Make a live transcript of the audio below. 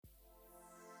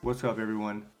What's up,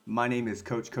 everyone? My name is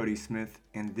Coach Cody Smith,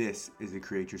 and this is the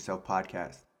Create Yourself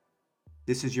podcast.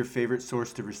 This is your favorite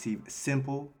source to receive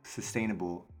simple,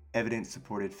 sustainable,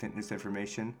 evidence-supported fitness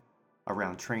information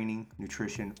around training,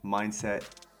 nutrition, mindset,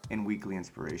 and weekly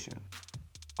inspiration.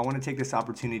 I want to take this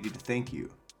opportunity to thank you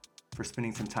for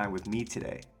spending some time with me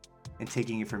today and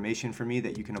taking information from me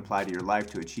that you can apply to your life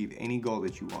to achieve any goal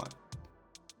that you want.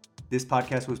 This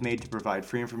podcast was made to provide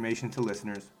free information to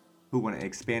listeners who want to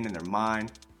expand in their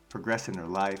mind, progress in their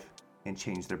life, and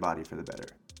change their body for the better.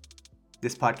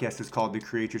 This podcast is called the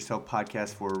Create Yourself Podcast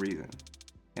for a reason.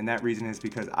 And that reason is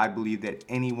because I believe that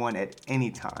anyone at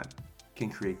any time can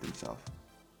create themselves.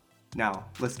 Now,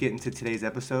 let's get into today's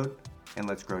episode and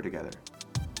let's grow together.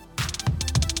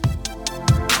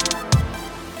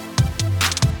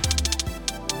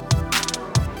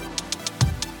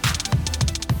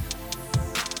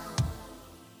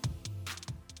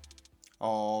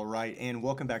 All right, and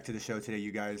welcome back to the show today,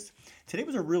 you guys. Today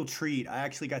was a real treat. I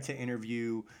actually got to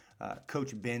interview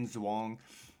Coach Ben Zhuang.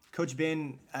 Coach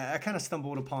Ben, I kind of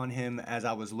stumbled upon him as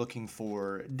I was looking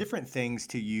for different things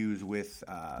to use with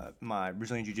my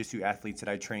Brazilian Jiu-Jitsu athletes that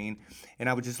I train, and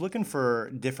I was just looking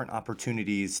for different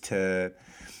opportunities to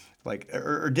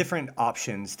or different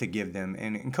options to give them.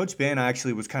 And Coach Ben, I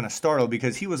actually was kind of startled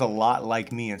because he was a lot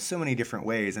like me in so many different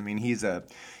ways. I mean, he's a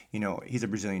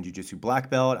Brazilian Jiu-Jitsu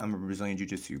black belt. I'm a Brazilian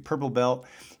Jiu-Jitsu purple belt.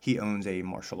 He owns a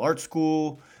martial arts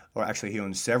school, or actually he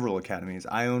owns several academies.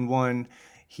 I own one.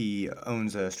 He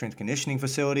owns a strength conditioning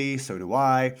facility, so do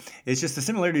I. It's just the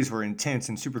similarities were intense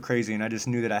and super crazy, and I just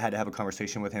knew that I had to have a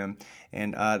conversation with him.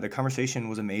 And the conversation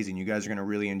was amazing. You guys are going to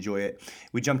really enjoy it.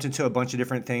 We jumped into a bunch of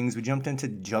different things. We jumped into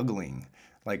juggling,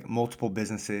 like multiple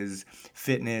businesses,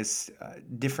 fitness,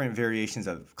 different variations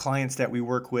of clients that we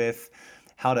work with,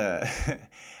 how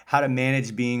to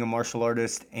manage being a martial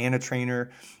artist and a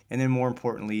trainer, and then more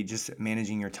importantly, just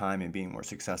managing your time and being more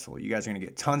successful. You guys are going to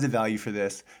get tons of value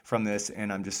from this,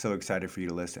 and I'm just so excited for you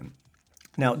to listen.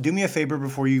 Now, do me a favor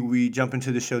before we jump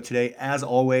into the show today. As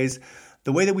always,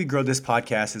 the way that we grow this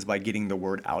podcast is by getting the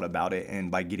word out about it and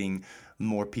by getting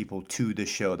more people to the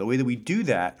show. The way that we do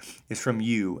that is from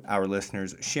you, our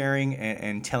listeners, sharing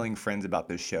and telling friends about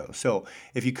this show. So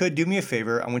if you could do me a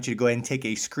favor, I want you to go ahead and take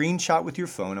a screenshot with your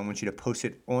phone. I want you to post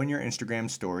it on your Instagram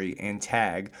story and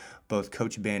tag both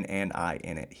Coach Ben and I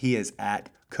in it. He is at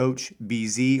Coach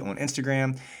BZ on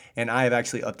Instagram, and I have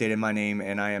actually updated my name,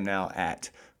 and I am now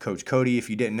at Coach Cody. If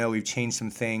you didn't know, we've changed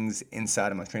some things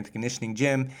inside of my strength and conditioning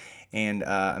gym, and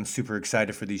I'm super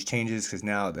excited for these changes because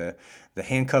now the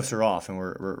handcuffs are off, and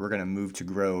we're going to move to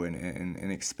grow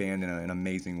and expand in an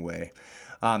amazing way.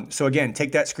 So again,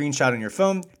 take that screenshot on your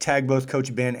phone, tag both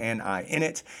Coach Ben and I in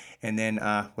it, and then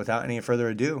without any further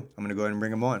ado, I'm going to go ahead and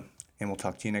bring them on, and we'll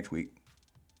talk to you next week.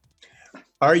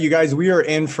 All right, you guys, we are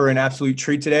in for an absolute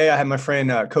treat today. I have my friend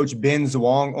Coach Ben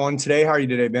Zhuang on today. How are you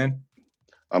today, Ben?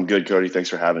 I'm good, Cody. Thanks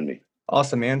for having me.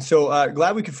 Awesome, man. So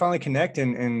glad we could finally connect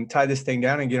and tie this thing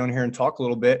down and get on here and talk a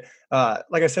little bit.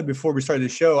 Like I said before we started the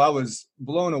show, I was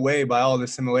blown away by all the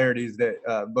similarities that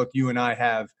both you and I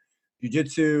have.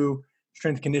 Jiu-jitsu,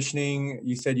 strength conditioning.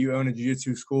 You said you own a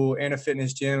jiu-jitsu school and a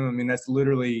fitness gym. I mean, that's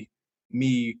literally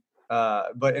me,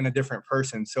 but in a different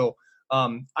person. So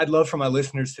I'd love for my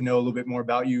listeners to know a little bit more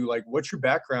about you. Like, what's your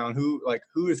background?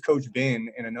 Who is Coach Ben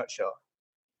in a nutshell?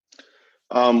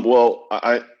 Well,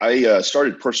 I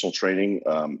started personal training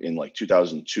in like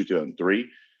 2002, 2003,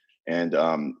 and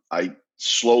I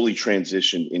slowly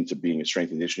transitioned into being a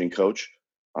strength and conditioning coach.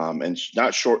 And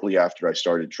not shortly after, I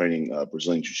started training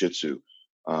Brazilian Jiu-Jitsu.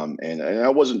 And I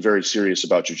wasn't very serious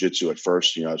about Jiu-Jitsu at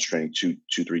first. You know, I was training two,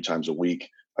 3 times a week.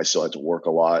 I still had to work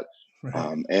a lot.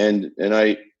 Right. And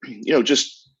I,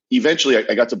 just eventually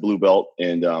I got to blue belt,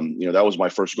 and that was my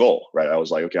first goal, right? I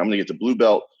was like, okay, I'm going to get to blue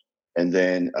belt, and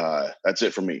then that's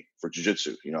it for me for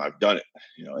jiu-jitsu. I've done it.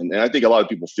 And I think a lot of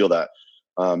people feel that.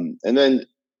 And then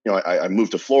I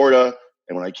moved to Florida,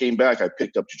 and when I came back, I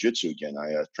picked up jiu-jitsu again.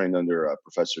 I trained under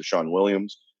Professor Sean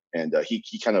Williams, and he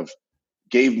kind of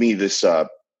gave me this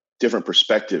different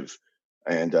perspective.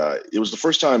 And it was the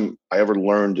first time I ever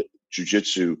learned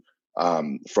jiu-jitsu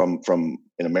from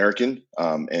an American.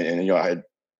 And I had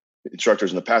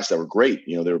instructors in the past that were great.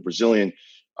 They were Brazilian.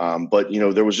 But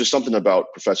there was just something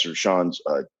about Professor Sean's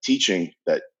teaching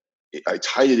that I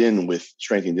tied it in with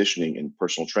strength and conditioning and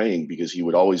personal training, because he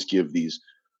would always give these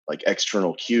like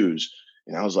external cues.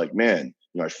 And I was like, man,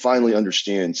 I finally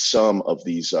understand some of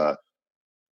these, like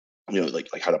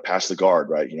how to pass the guard,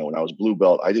 right? When I was blue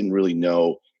belt, I didn't really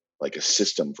know like a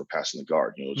system for passing the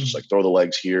guard. It was just like throw the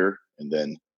legs here and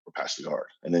then or pass the guard.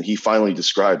 And then he finally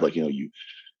described, like, you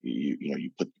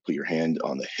you put your hand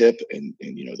on the hip, and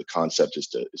the concept is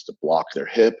to block their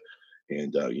hip,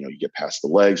 and you get past the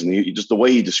legs, and just the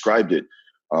way he described it,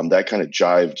 that kind of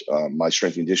jived my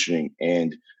strength and conditioning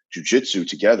and jujitsu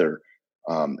together,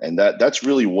 and that's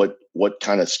really what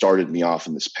kind of started me off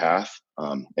in this path.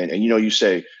 And you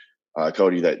say,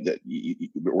 Cody,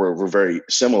 we're very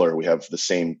similar. We have the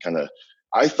same kind of.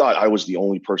 I thought I was the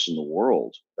only person in the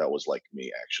world that was like me,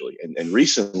 actually, and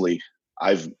recently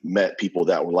I've met people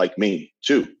that were like me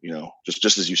too.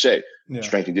 Just as you say, Yeah.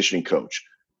 strength and conditioning coach,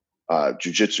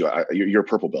 jujitsu. You're a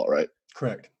purple belt, right?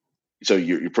 Correct. So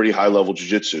you're pretty high level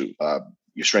jujitsu.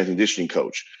 You're strength and conditioning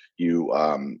coach. You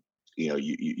own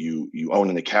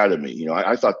an academy.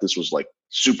 I thought this was like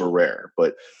super rare,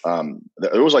 but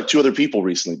there was like 2 other people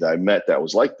recently that I met that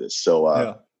was like this. So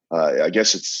I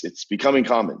guess it's becoming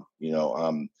common.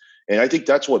 And I think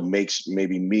that's what makes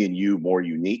maybe me and you more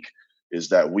unique, is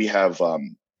that we have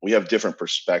different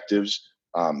perspectives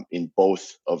in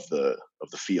both of the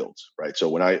fields, right? So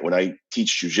when I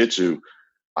teach jujitsu,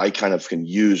 I kind of can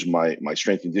use my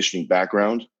strength and conditioning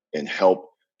background and help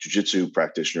jujitsu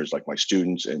practitioners, like my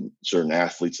students and certain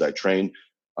athletes that I train,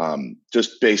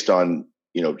 just based on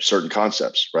certain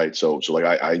concepts, right? So like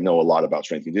I know a lot about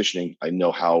strength and conditioning. I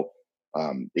know how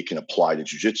it can apply to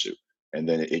jujitsu, and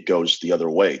then it goes the other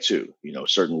way too.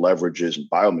 Certain leverages and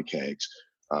biomechanics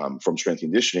from strength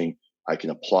and conditioning I can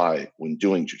apply when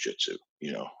doing jujitsu.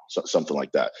 Something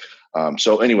like that.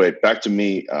 So anyway, back to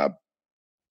me.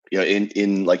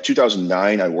 In like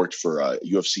 2009, I worked for a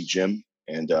UFC gym,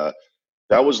 and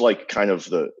that was like kind of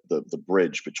the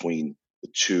bridge between the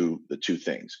two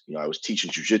things. I was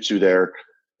teaching jujitsu there,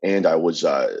 and I was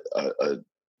a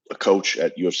coach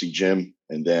at UFC gym,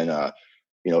 and then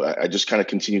I just kind of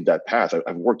continued that path.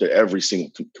 I've worked at every single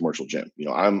commercial gym.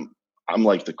 I'm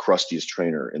like the crustiest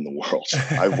trainer in the world.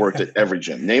 I've worked at every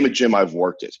gym. Name a gym, I've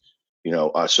worked at.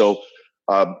 So.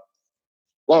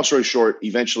 Long story short,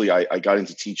 eventually I got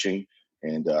into teaching,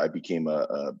 and I became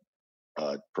a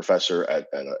professor at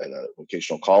a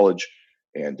vocational college,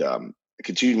 and I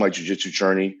continued my jujitsu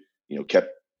journey. Kept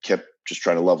just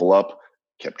trying to level up,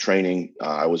 kept training.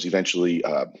 I was eventually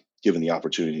given the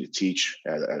opportunity to teach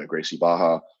at a Gracie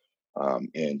Baja,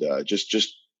 and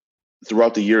just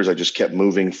throughout the years, I just kept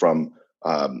moving from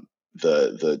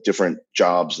the different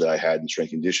jobs that I had in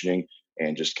strength conditioning,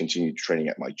 and just continued training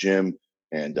at my gym.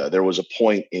 And there was a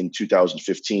point in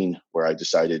 2015 where I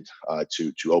decided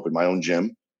to open my own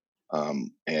gym,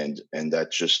 and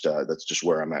that's just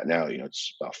where I'm at now.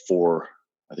 It's about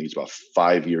I think it's about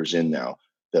 5 years in now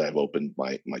that I've opened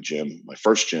my gym, my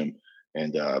first gym,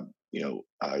 and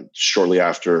shortly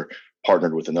after,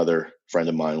 partnered with another friend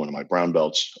of mine, one of my brown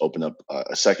belts, opened up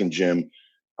a second gym.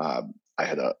 I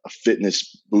had a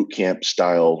fitness boot camp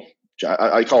style.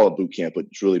 I call it boot camp, but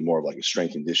it's really more of like a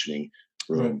strength conditioning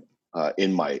room. Right.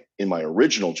 In my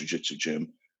original jiu-jitsu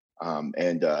gym,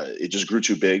 and it just grew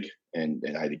too big, and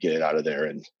I had to get it out of there,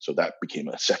 and so that became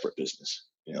a separate business.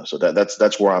 So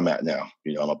that's where I'm at now.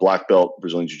 I'm a black belt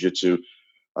Brazilian jiu-jitsu.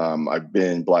 I've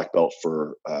been black belt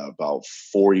for about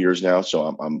 4 years now,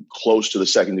 so I'm close to the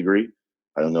second degree.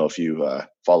 I don't know if you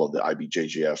followed the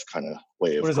IBJJF kind of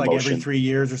way of promotion. Like every 3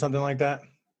 years or something like that?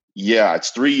 Yeah, it's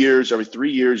 3 years. Every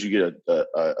 3 years, you get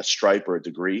a stripe or a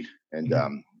degree, and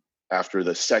after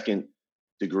the second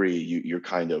degree, you're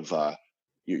kind of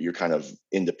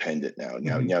independent now.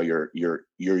 Now you're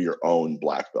your own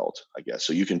black belt, I guess.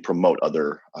 So you can promote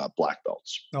other black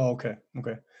belts. Oh, okay.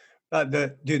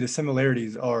 The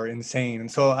similarities are insane.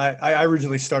 And so I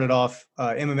originally started off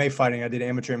MMA fighting. I did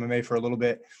amateur MMA for a little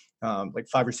bit, like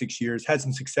 5 or 6 years. Had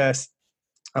some success.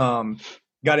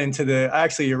 Got into I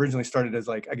actually originally started as,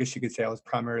 like, I guess you could say I was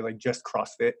primarily like just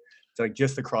CrossFit. So like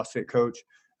just the CrossFit coach.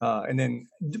 And then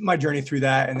my journey through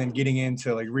that, and then getting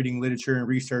into like reading literature and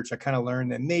research, I kind of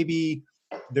learned that maybe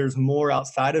there's more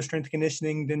outside of strength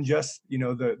conditioning than just,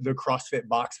 the CrossFit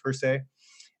box per se.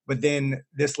 But then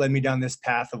this led me down this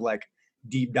path of like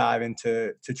deep dive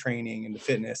into training and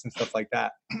fitness and stuff like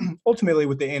that. Ultimately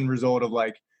with the end result of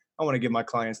like, I want to give my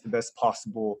clients the best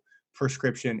possible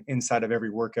prescription inside of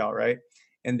every workout. Right.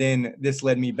 And then this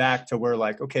led me back to where,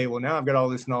 like, okay, well, now I've got all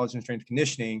this knowledge in strength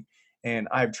conditioning and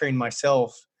I've trained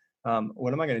myself.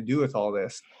 What am I going to do with all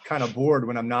this? Kind of bored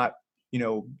when I'm not,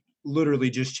 literally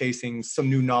just chasing some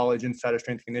new knowledge inside of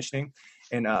strength conditioning.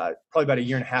 And probably about 1.5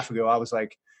 years ago, I was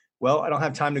like, well, I don't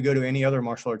have time to go to any other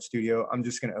martial arts studio. I'm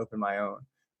just going to open my own.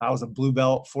 I was a blue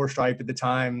belt, 4 stripe at the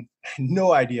time.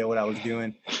 No idea what I was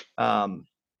doing.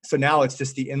 So now it's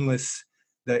just the endless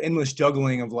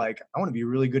juggling of like, I want to be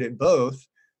really good at both.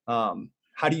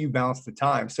 How do you balance the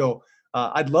time? So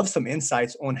I'd love some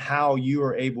insights on how you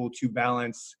are able to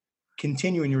balance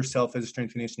continuing yourself as a strength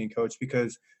and conditioning coach?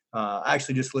 Because I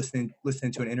actually just listening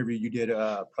to an interview you did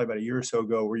probably about a year or so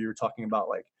ago where you were talking about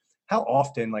like how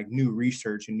often like new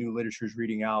research and new literature is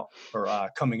reading out or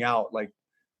coming out like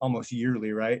almost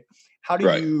yearly, right? How do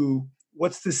Right. you,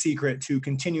 what's the secret to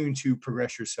continuing to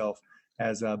progress yourself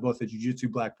as both a jiu-jitsu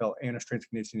black belt and a strength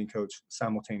conditioning coach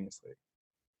simultaneously?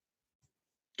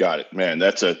 Got it, man.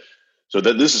 This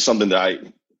is something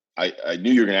that I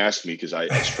knew you were going to ask me, because I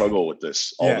struggle with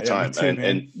this all the Yeah, me time. too, And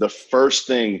man. the first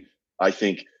thing I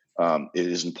think it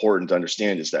is important to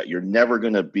understand is that you're never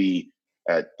going to be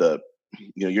at the,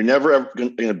 you're never ever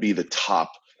going to be the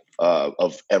top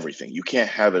of everything. You can't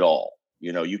have it all.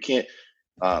 You can't.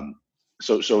 Um,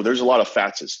 so there's a lot of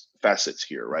facets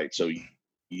here, right? So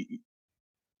you,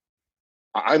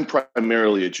 I'm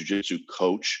primarily a jiu-jitsu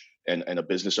coach and a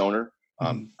business owner.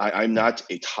 Mm-hmm. I'm not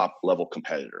a top level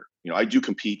competitor. I do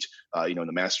compete, in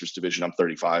the masters division. I'm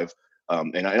 35.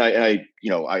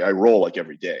 I roll like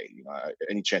every day.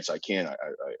 Any chance I can, I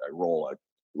roll, I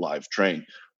live train.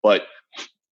 But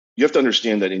you have to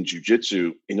understand that in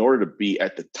jiu-jitsu, in order to be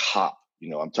at the top,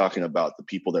 I'm talking about the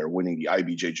people that are winning the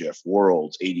IBJJF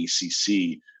Worlds,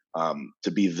 ADCC,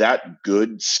 to be that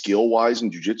good skill-wise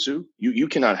in jiu-jitsu, you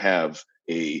cannot have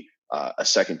a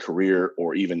second career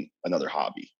or even another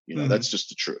hobby. Mm-hmm. That's just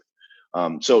the truth.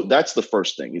 So that's the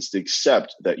first thing, is to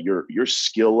accept that your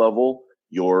skill level,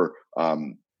 your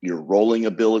rolling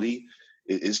ability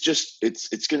is just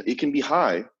it can be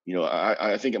high.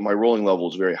 I think my rolling level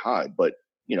is very high, but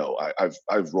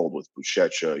I've rolled with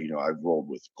Buchecha, I've rolled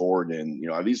with Gordon,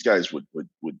 these guys would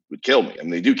kill me. I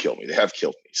mean, they do kill me. They have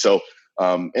killed me. So,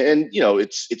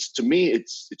 it's to me,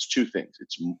 it's two things.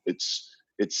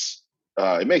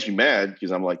 It makes me mad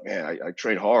because I'm like, man, I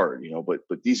train hard,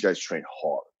 but these guys train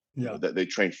hard. Yeah. That they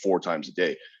train 4 times a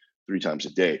day, 3 times a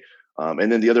day.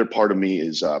 And then the other part of me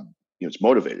is, it's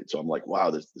motivated. So I'm like, wow,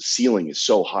 the ceiling is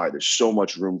so high. There's so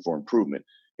much room for improvement.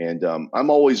 And I'm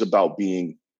always about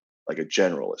being like a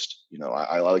generalist.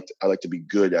 I like to be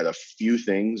good at a few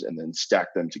things and then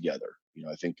stack them together.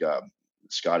 I think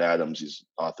Scott Adams, he's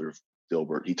author of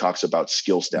Dilbert, he talks about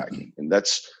skill stacking, and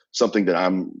that's something that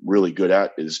I'm really good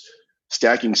at, is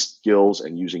stacking skills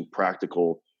and using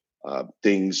practical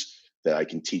things that I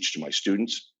can teach to my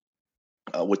students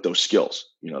with those skills.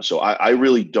 So I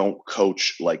really don't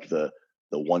coach like the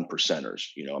one percenters.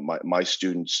 My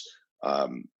students,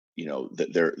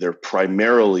 they're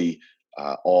primarily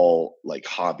all like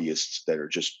hobbyists that are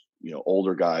just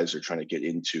older guys. They're trying to get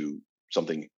into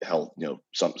something health,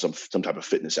 some type of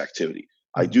fitness activity.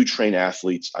 I Mm-hmm. do train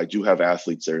athletes. I do have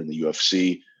athletes there in the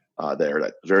UFC that are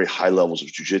at very high levels of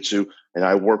jiu-jitsu, and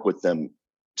I work with them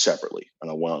separately on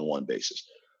a one-on-one basis.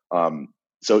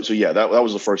 So yeah, that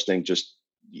was the first thing. Just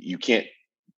you can't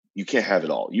have it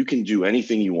all. You can do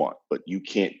anything you want, but you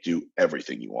can't do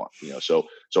everything you want.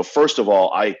 So first of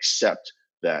all, I accept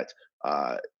that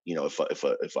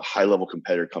if a high level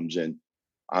competitor comes in,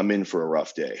 I'm in for a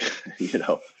rough day.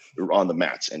 On the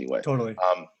mats anyway. Totally.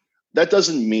 That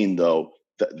doesn't mean though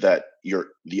that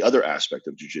the other aspect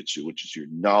of jiu-jitsu, which is your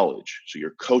knowledge, so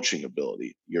your coaching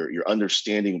ability, your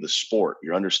understanding of the sport,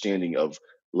 your understanding of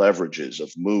leverages,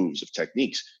 of moves, of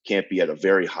techniques, can't be at a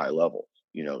very high level.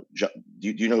 Do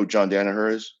you know who John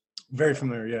Danaher is? Very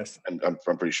familiar. Yes. I'm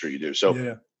pretty sure you do. So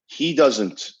Yeah. he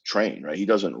doesn't train, right? He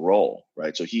doesn't roll,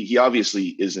 right? So he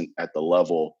obviously isn't at the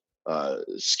level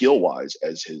skill wise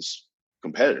as his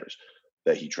competitors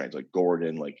that he trains, like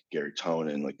Gordon, like Gary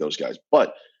Tonin, like those guys.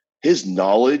 But his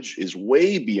knowledge is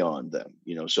way beyond them.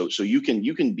 So you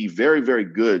can be very, very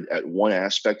good at one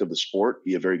aspect of the sport,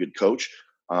 be a very good coach.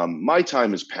 My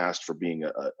time is past for being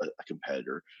a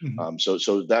competitor. Mm-hmm.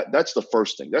 So that's the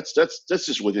first thing. That's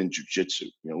just within jujitsu.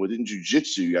 Within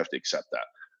jujitsu, you have to accept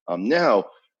that. Now,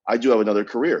 I do have another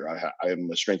career. I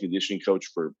am a strength and conditioning coach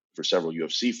for several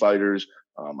UFC fighters.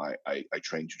 I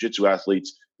train jujitsu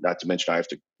athletes. Not to mention, I have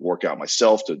to work out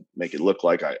myself to make it look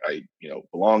like I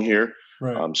belong here.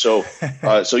 Right. So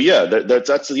yeah,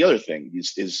 that's the other thing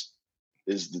is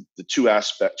the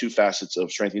two facets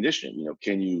of strength and conditioning.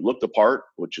 Can you look the part,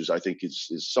 which is I think is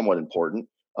somewhat important,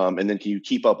 and then can you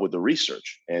keep up with the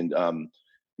research? And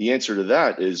the answer to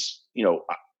that is,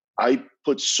 I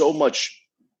put so much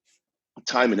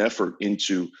time and effort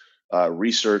into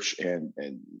research and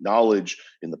knowledge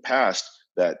in the past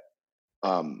that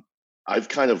I've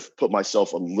kind of put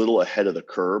myself a little ahead of the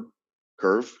curve.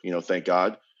 Thank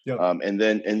God. Yep. And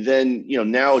then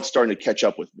now it's starting to catch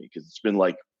up with me, because it's been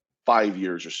like 5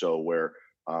 years or so where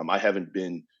I haven't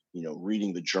been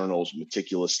reading the journals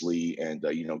meticulously and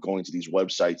going to these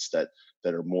websites that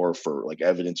are more for like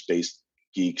evidence based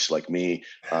geeks like me.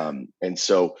 And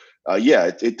so,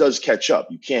 yeah, it does catch up.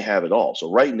 You can't have it all.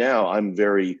 So right now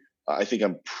I think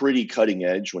I'm pretty cutting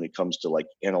edge when it comes to like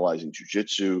analyzing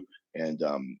jujitsu. And,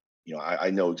 I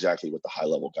know exactly what the high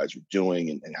level guys are doing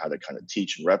and how to kind of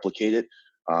teach and replicate it.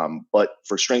 But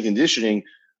for strength and conditioning,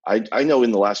 I know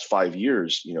in the last 5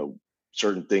 years,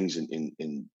 certain things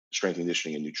in strength and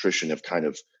conditioning and nutrition have kind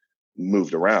of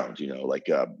moved around,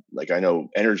 like I know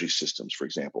energy systems, for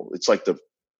example. It's like the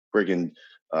friggin',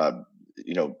 uh,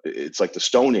 it's like the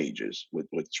Stone Ages with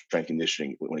strength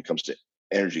conditioning when it comes to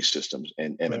energy systems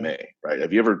and Right. MMA, right?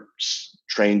 Have you ever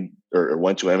trained or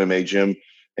went to an MMA gym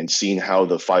and seen how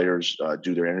the fighters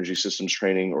do their energy systems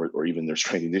training or even their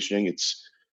strength conditioning? It's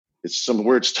some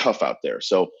weird stuff out there.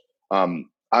 So I'm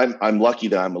lucky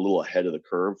that I'm a little ahead of the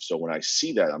curve. So when I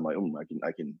see that, I'm like,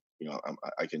 I can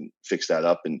I can fix that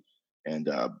up and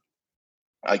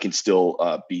I can still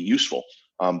be useful.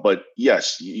 But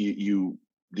yes,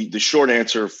 the short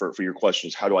answer for your question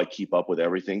is how do I keep up with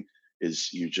everything? Is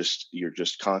you're just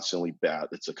constantly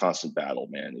It's a constant battle,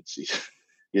 man. It's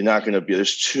you're not going to be.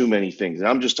 There's too many things, and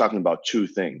I'm just talking about two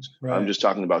things. I'm Right. just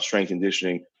talking about strength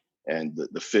conditioning and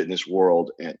the fitness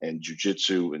world and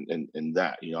jujitsu and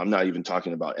that. I'm not even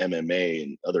talking about MMA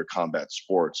and other combat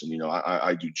sports. And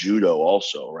I do judo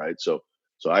also, right? So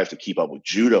I have to keep up with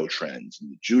judo trends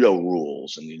and the judo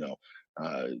rules, and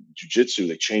jujitsu.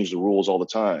 They change the rules all the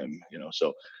time.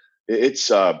 So it's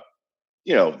the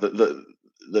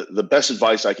best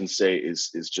advice I can say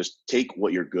is just take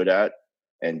what you're good at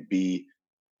and be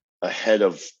ahead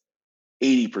of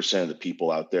 80% of the people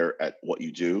out there at what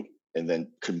you do, and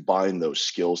then combine those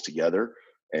skills together,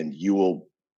 and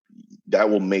that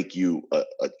will make you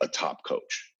a top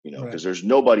coach, Right. because there's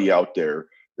nobody out there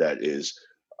that is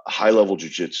high level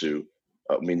jujitsu.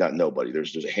 I mean, not nobody.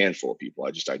 There's a handful of people.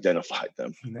 I just identified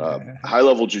them. High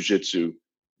level jujitsu,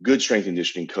 good strength and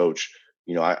conditioning coach.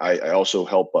 I also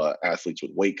help athletes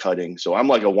with weight cutting. So I'm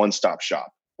like a one stop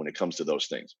shop when it comes to those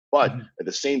things. But Mhm. at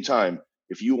the same time,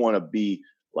 if you want to be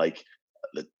like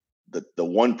the the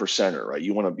one percenter, right?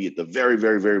 You want to be at the very,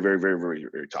 very, very, very, very, very,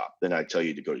 very top. Then I tell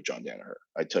you to go to John Danaher.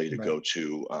 I tell you to Right. go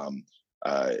to,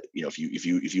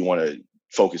 if you want to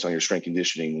focus on your strength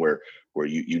conditioning, where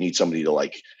you need somebody to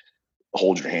like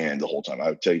hold your hand the whole time. I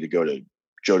would tell you to go to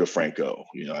Joe DeFranco.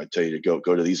 I tell you to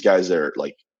go to these guys that are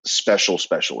like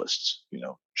specialists.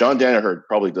 John Danaher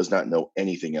probably does not know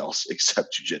anything else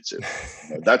except jujitsu.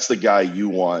 That's the guy you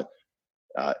want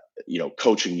uh,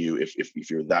 coaching you if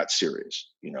you're that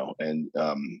serious, and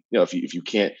if you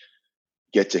can't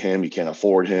get to him, you can't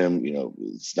afford him,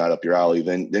 it's not up your alley,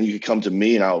 then you can come to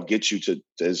me and I'll get you to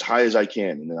as high as I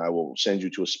can, and then I will send you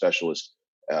to a specialist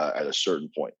at a certain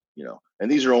point.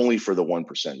 And these are only for the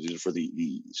 1%. These are for the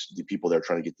people that are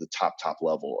trying to get to the top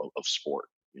level of sport.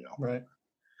 Right. So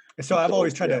And so yeah. I've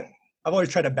always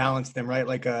tried to balance them, right?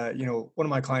 Like, one of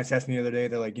my clients asked me the other day,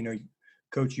 they're like,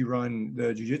 coach, you run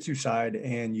the jujitsu side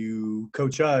and you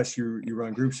coach us, you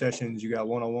run group sessions, you got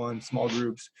one-on-one small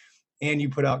groups, and you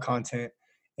put out content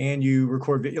and you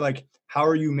record video. Like, how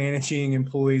are you managing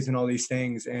employees and all these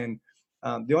things? And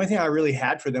the only thing I really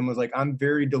had for them was like, I'm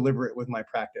very deliberate with my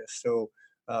practice. So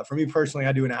for me personally,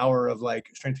 I do an hour of like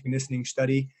strength and conditioning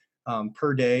study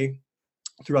per day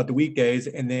throughout the weekdays,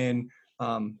 and then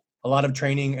a lot of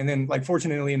training. And then, like,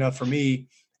 fortunately enough for me,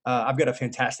 I've got a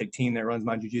fantastic team that runs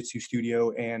my jujitsu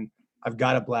studio, and I've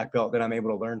got a black belt that I'm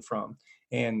able to learn from.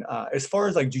 And as far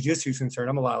as like jujitsu is concerned,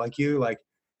 I'm a lot like you. Like,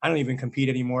 I don't even compete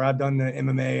anymore. I've done the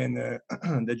MMA and the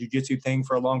the jujitsu thing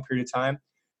for a long period of time.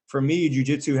 For me,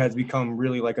 jujitsu has become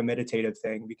really like a meditative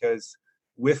thing, because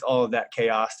with all of that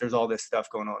chaos, there's all this stuff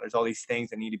going on. There's all these things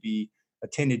that need to be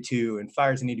attended to and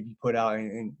fires that need to be put out.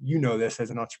 And this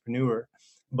as an entrepreneur.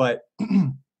 But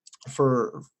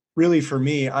for for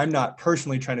me, I'm not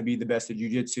personally trying to be the best at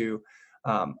jujitsu.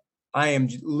 Um, I am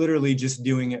literally just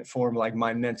doing it for like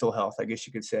my mental health, I guess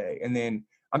you could say. And then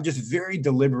I'm just very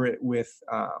deliberate with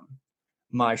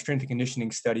my strength and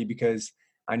conditioning study, because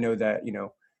I know that,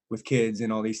 with kids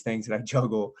and all these things that I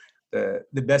juggle, the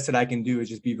best that I can do is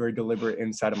just be very deliberate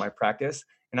inside of my practice.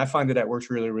 And I find that that works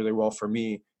really, really well for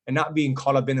me, and not being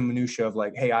caught up in the minutia of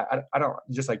like, hey, I don't,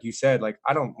 just like you said, like,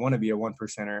 I don't want to be a one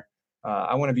percenter.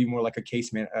 I want to be more like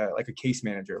like a case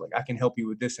manager. Like, I can help you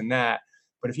with this and that,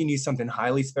 but if you need something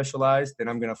highly specialized, then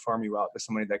I'm going to farm you out to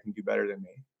somebody that can do better than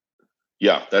me.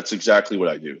 Yeah, that's exactly what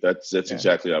I do. That's Yeah.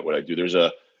 exactly what I do. There's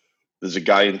a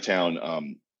guy in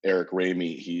town, Eric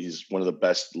Ramey. He's one of the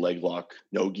best leg lock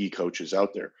no gi coaches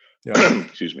out there. Yeah.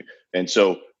 Excuse me. And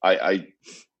so I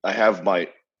have my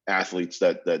athletes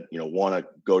that want to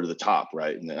go to the top,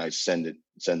 right? And then I send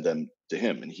them to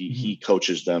him, and he Mhm.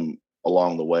 coaches them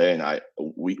along the way, and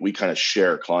we kind of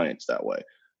share clients that way.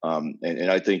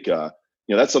 And I think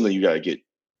that's something you got to get.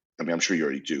 I mean, I'm sure you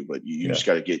already do, but you Yeah. just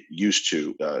got to get used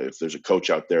to. If there's a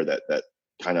coach out there that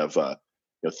kind of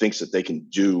thinks that they can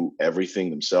do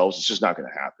everything themselves, it's just not going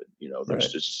to happen. There's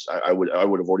Right. just I would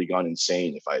have already gone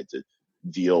insane if I had to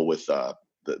deal with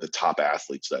the top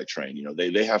athletes that I train.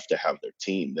 They have to have their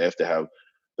team. They have to have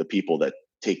the people that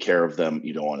take care of them.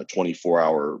 On a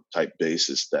 24-hour type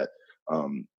basis that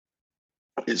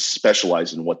is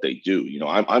specialized in what they do.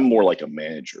 I'm more like a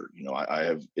manager. I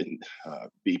have been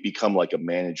become like a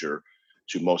manager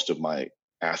to most of my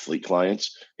athlete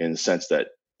clients in the sense that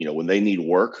when they need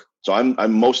work. So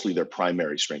I'm mostly their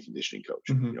primary strength and conditioning coach.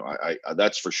 Mm-hmm. I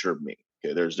that's for sure me.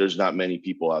 Okay, there's not many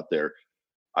people out there.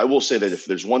 I will say that if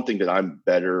there's one thing that I'm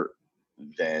better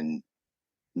than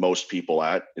most people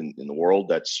at in the world,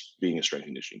 that's being a strength and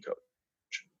conditioning coach.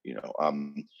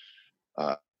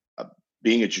 Uh, uh,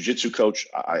 Being a jiu-jitsu coach,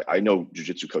 I know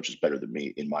jiu-jitsu coaches better than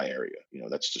me in my area.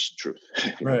 That's just the truth.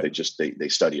 Right. They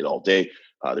study it all day.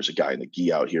 There's a guy in the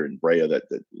gi out here in Brea that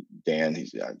Dan,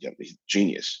 he's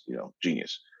genius.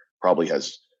 Genius. Probably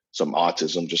has some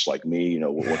autism just like me.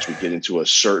 Once we get into a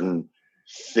certain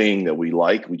thing that we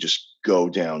like, we just go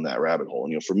down that rabbit hole.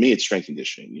 And for me, it's strength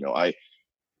conditioning.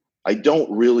 I don't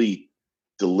really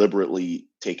deliberately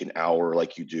take an hour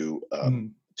like you do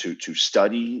to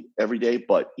study every day,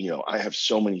 but I have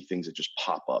so many things that just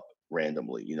pop up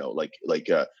randomly.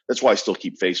 That's why I still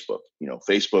keep Facebook.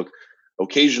 Facebook.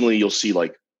 Occasionally, you'll see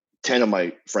like 10 of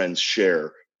my friends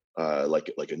share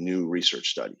like a new research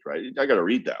study. Right? I got to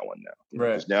read that one now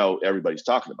because now everybody's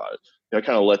talking about it. I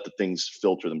kind of let the things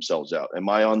filter themselves out. Am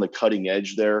I on the cutting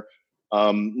edge there?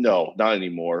 No, not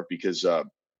anymore because.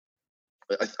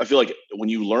 I feel like when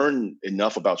you learn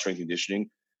enough about strength and conditioning,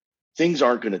 things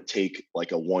aren't going to take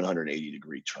like a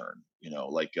 180-degree turn.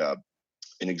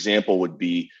 An example would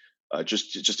be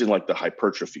just in like the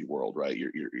hypertrophy world, right?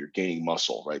 You're gaining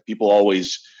muscle, right? People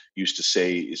always used to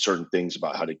say certain things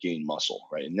about how to gain muscle,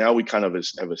 right? And now we kind of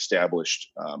have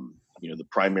established, the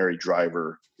primary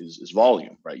driver is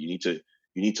volume, right? You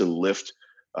need to lift,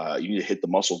 you need to hit the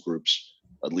muscle groups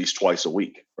at least twice a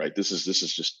week, right? This is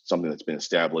just something that's been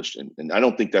established, and I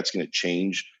don't think that's going to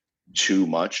change too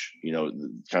much.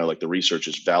 Kind of like the research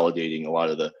is validating a lot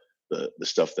of the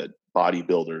stuff that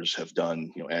bodybuilders have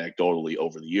done, anecdotally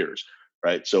over the years,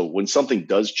 right? So when something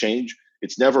does change,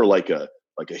 it's never like a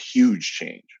huge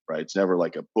change, right? It's never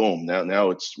like a boom. Now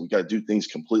we got to do things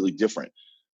completely different,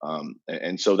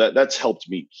 and so that's helped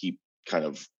me keep kind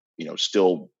of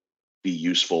still be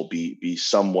useful, be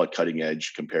somewhat cutting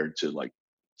edge compared to like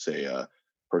say a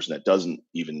person that doesn't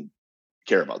even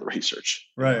care about the research.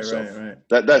 Right.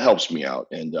 That helps me out.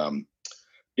 And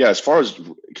yeah, as far as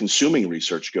consuming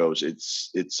research goes, it's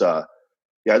yeah,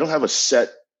 I don't have a set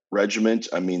regiment.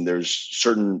 I mean, there's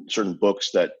certain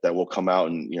books that will come out,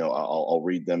 and I'll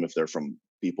read them if they're from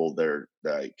people there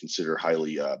that I consider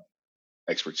highly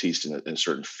expertise in a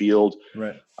certain field.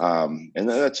 Right. And then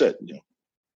that's it.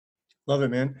 Love it,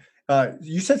 man.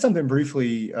 You said something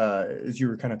briefly as you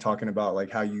were kind of talking about like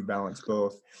how you balance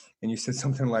both, and you said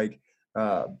something like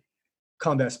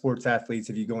combat sports athletes.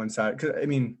 If you go inside, because I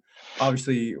mean,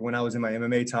 obviously, when I was in my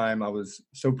MMA time, I was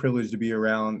so privileged to be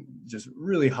around just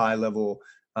really high level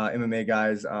MMA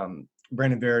guys.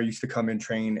 Brandon Vera used to come and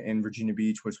train in Virginia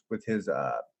Beach, was with his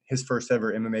first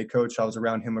ever MMA coach. I was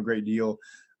around him a great deal.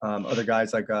 Other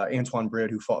guys like Antoine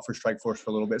Britt, who fought for Strikeforce for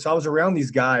a little bit. So I was around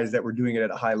these guys that were doing it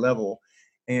at a high level.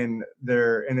 And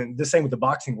then the same with the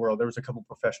boxing world. There was a couple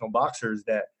professional boxers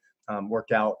that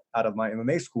worked out of my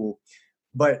MMA school.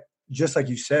 But just like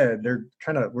you said,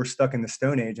 we're stuck in the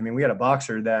Stone Age. I mean, we had a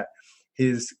boxer that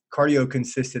his cardio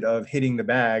consisted of hitting the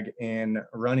bag and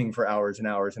running for hours and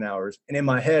hours and hours. And in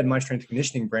my head, my strength and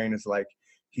conditioning brain is like,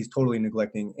 he's totally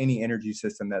neglecting any energy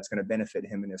system that's going to benefit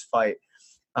him in his fight.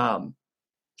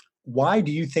 Why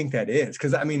do you think that is?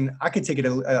 Because I mean, I could take it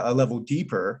a level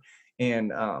deeper,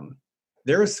 and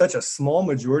there is such a small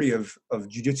majority of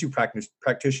jiu-jitsu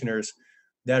practitioners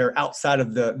that are outside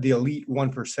of the elite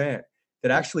 1%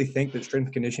 that actually think that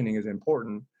strength conditioning is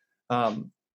important.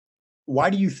 Why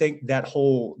do you think that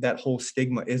whole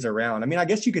stigma is around? I mean, I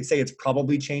guess you could say it's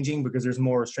probably changing because there's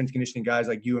more strength conditioning guys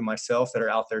like you and myself that are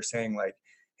out there saying like,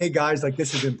 hey guys, like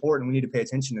this is important. We need to pay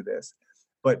attention to this.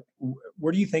 But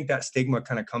where do you think that stigma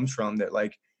kind of comes from, that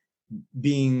like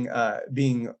being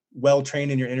well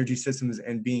trained in your energy systems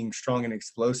and being strong and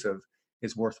explosive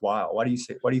is worthwhile? Why do you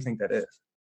think that is?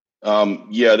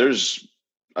 Yeah,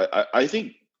 I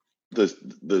think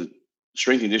the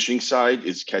strength and conditioning side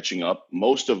is catching up.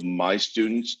 Most of my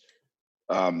students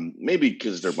maybe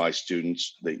because they're my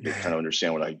students, they kind of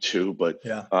understand what I do. But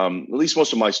Yeah. at least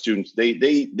most of my students,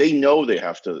 they know they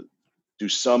have to do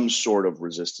some sort of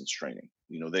resistance training.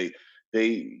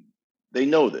 They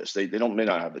know this. They may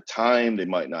not have the time, they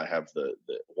might not have the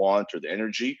want or the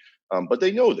energy, but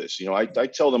they know this. I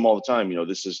tell them all the time,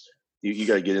 this is you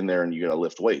got to get in there and you got to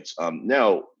lift weights.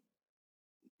 Now,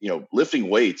 lifting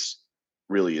weights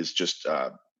really is just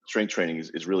strength training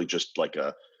is really just like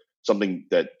something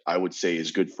that I would say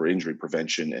is good for injury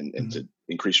prevention and to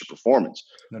increase your performance.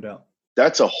 No doubt.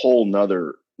 There's a whole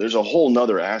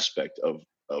nother aspect of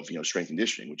strength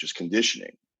conditioning, which is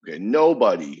conditioning. Okay.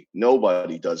 Nobody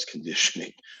does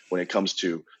conditioning when it comes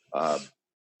to,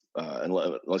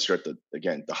 unless you're at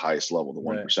the highest level, the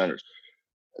one percenters.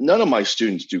 None of my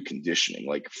students do conditioning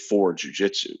like for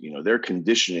jujitsu. Their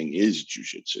conditioning is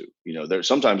jujitsu.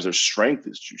 Sometimes their strength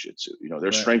is jujitsu.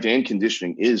 Their strength and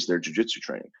conditioning is their jujitsu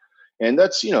training, and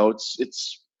that's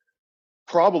it's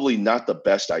probably not the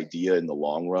best idea in the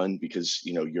long run, because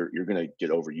you're going to get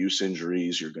overuse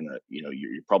injuries. You're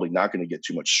probably not going to get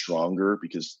too much stronger,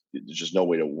 because there's just no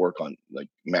way to work on like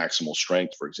maximal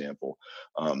strength, for example,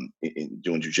 in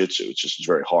doing jujitsu. It's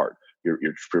very hard.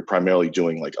 You're primarily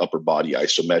doing like upper body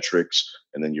isometrics,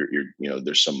 and then you're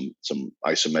there's some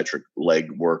isometric leg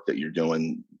work that you're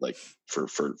doing like for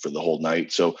the whole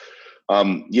night. So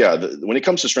when it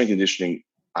comes to strength conditioning,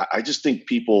 I just think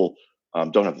people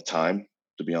don't have the time.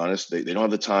 To be honest, they don't have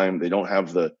the time. They don't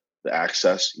have the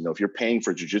access. If you're paying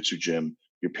for a jiu-jitsu gym,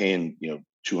 you're paying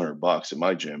 $200 at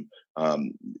my gym. Are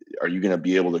you going to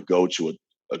be able to go to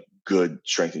a good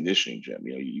strength conditioning gym?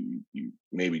 You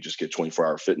maybe just get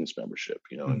 24-hour fitness membership.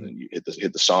 And then you hit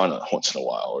the sauna once in a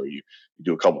while, or you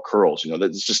do a couple curls.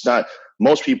 That's just not,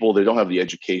 most people, they don't have the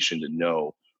education to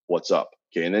know what's up.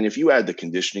 Okay, and then if you add the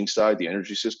conditioning side, the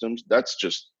energy systems,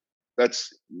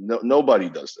 nobody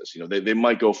does this. They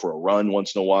might go for a run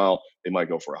once in a while. They might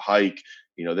go for a hike.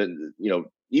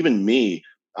 Even me,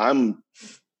 I'm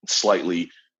slightly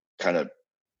kind of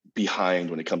behind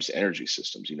when it comes to energy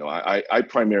systems. I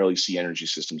primarily see energy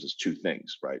systems as two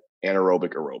things, right?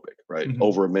 Anaerobic, aerobic, right?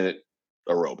 Over a minute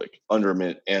aerobic, under a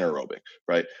minute anaerobic,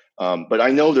 right? But I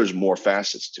know there's more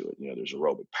facets to it. There's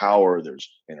aerobic power, there's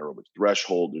anaerobic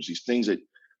threshold, there's these things that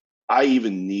I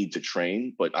even need to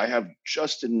train, but I have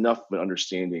just enough of an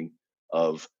understanding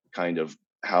of kind of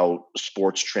how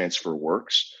sports transfer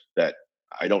works that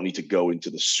I don't need to go into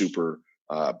the super,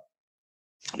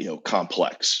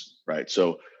 complex, right?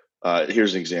 So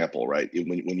here's an example, right?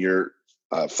 When you're,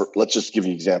 let's just give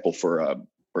you an example for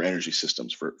energy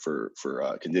systems for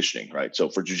conditioning, right? So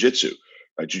for jujitsu,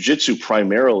 right? Jujitsu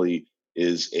primarily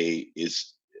is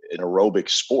an aerobic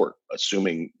sport,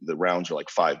 assuming the rounds are like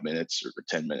 5 minutes or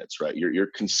 10 minutes, right? You're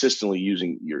consistently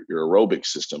using your aerobic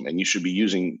system, and you should be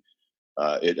using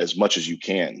it as much as you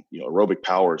can. Aerobic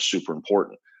power is super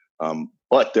important.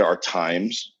 But there are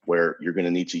times where you're going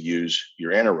to need to use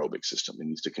your anaerobic system. It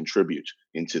needs to contribute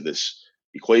into this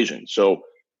equation. So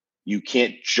you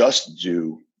can't just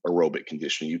do aerobic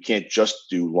conditioning. You can't just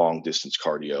do long distance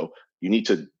cardio. You need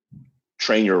to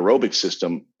train your aerobic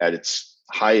system at its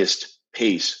highest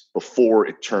pace before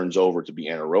it turns over to be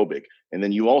anaerobic. And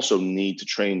then you also need to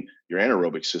train your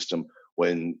anaerobic system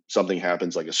when something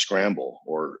happens like a scramble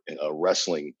or a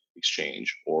wrestling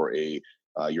exchange, or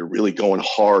you're really going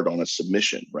hard on a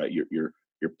submission, right? You're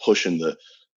pushing the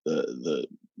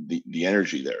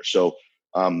energy there. So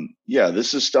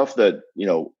this is stuff that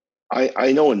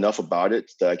I know enough about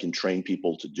it that I can train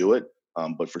people to do it.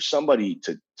 But for somebody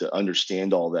to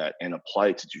understand all that and apply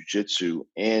it to jujitsu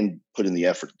and put in the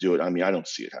effort to do it, I mean, I don't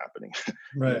see it happening.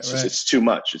 Right, it's too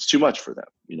much. It's too much for them.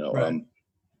 Right.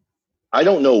 I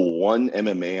don't know one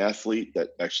MMA athlete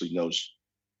that actually knows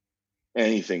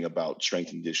anything about strength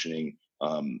conditioning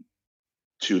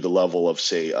to the level of,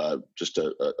 say, just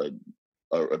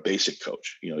a basic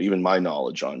coach. Even my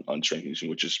knowledge on strength conditioning,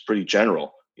 which is pretty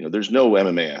general. There's no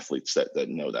MMA athletes that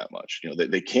know that much.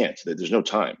 They can't. There's no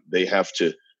time. They have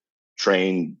to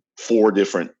train 4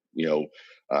 different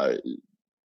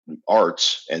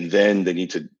arts, and then they need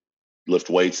to lift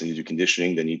weights. They need to do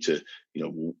conditioning. They need to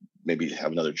maybe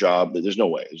have another job. There's no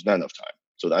way. There's not enough time.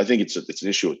 So I think it's an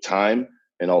issue of time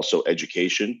and also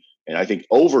education. And I think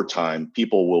over time,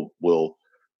 people will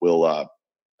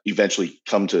eventually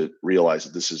come to realize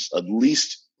that this is, at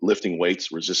least lifting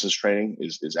weights, resistance training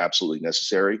is absolutely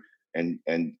necessary, and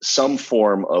some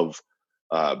form of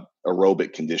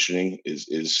aerobic conditioning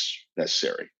is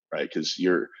necessary, right? Because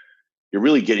you're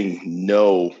really getting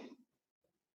no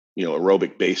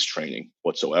aerobic based training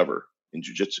whatsoever in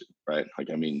jiu-jitsu, right?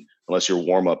 Like, I mean, unless your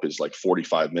warm-up is like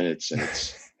 45 minutes and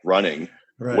it's running,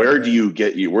 Right, where right. do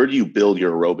you build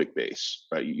your aerobic base?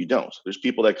 Right. You don't. There's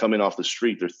people that come in off the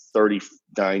street, they're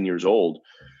 39 years old,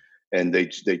 and they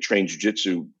train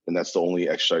jujitsu, and that's the only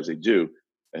exercise they do,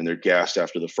 and they're gassed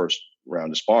after the first round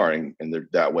of sparring, and they're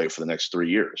that way for the next 3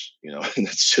 years, and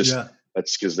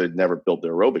that's because they've never built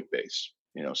their aerobic base,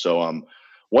 so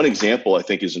one example I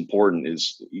think is important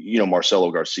is, Marcelo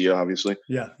Garcia, obviously.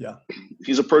 Yeah.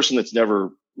 He's a person that's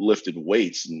never lifted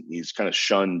weights, and he's kind of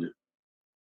shunned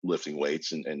lifting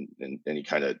weights and any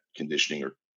kind of conditioning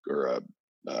or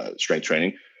strength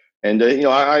training. And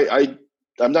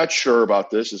I'm not sure about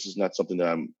this. This is not something that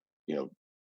I'm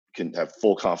can have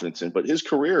full confidence in. But his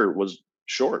career was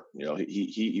short.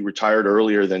 He retired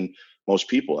earlier than most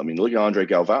people. I mean, look at Andre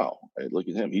Galvao. Right? Look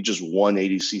at him. He just won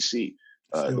ADCC,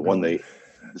 the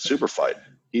super fight.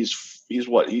 He's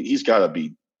what? He's got to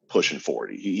be pushing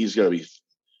 40. He's got to be.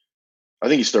 I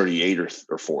think he's 38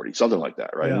 or 40, something like that,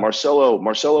 right? Yeah. And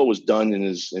Marcelo was done in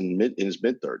his mid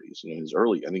 30s, his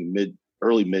early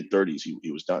mid 30s.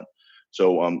 He was done.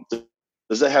 So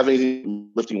does that have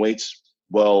anything lifting weights?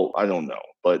 Well, I don't know,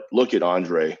 but look at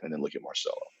Andre and then look at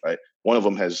Marcelo, right? One of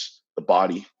them has the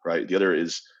body, right? The other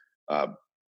is,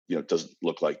 doesn't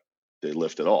look like they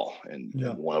lift at all, and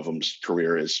one of them's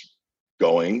career is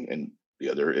going, and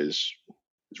the other is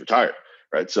retired,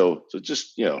 right? So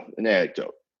just an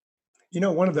anecdote.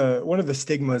 One of the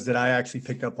stigmas that I actually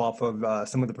picked up off of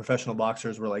some of the professional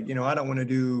boxers were like, I don't want to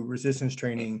do resistance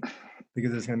training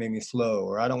because it's going to make me slow,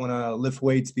 or I don't want to lift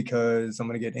weights because I'm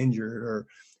going to get injured, or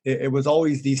it was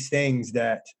always these things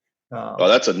that.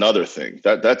 That's another thing.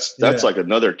 That's like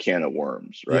another can of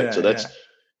worms, right? Yeah, so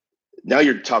now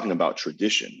you're talking about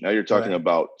tradition. Now you're talking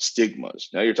about stigmas.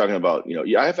 Now you're talking about,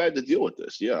 I've had to deal with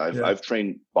this. Yeah, I've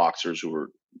trained boxers who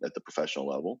were at the professional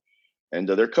level. And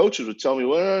their coaches would tell me,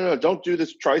 well, no, don't do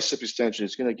this tricep extension.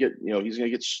 It's going to get, he's going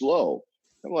to get slow.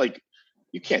 I'm like,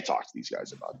 you can't talk to these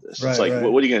guys about this. Right, it's like,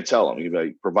 what are you going to tell them? You're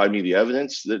like, provide me the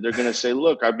evidence. They're going to say,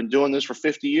 look, I've been doing this for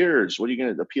 50 years. What are you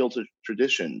going to appeal to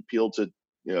tradition, appeal to,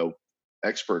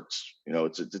 experts?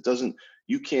 It doesn't,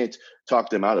 you can't talk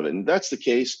them out of it. And if that's the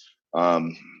case,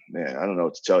 man, I don't know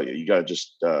what to tell you. You got to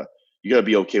just, you got to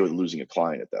be okay with losing a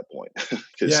client at that point.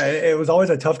 It was always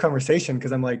a tough conversation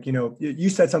because I'm like, you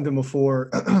said something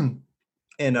before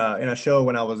in a show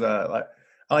when I was I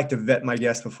like to vet my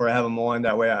guests before I have them on.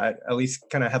 That way I at least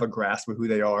kind of have a grasp of who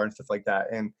they are and stuff like that.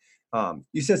 And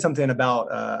you said something about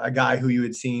a guy who you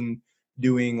had seen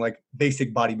doing like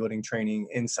basic bodybuilding training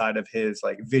inside of his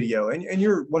like video. And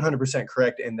you're 100%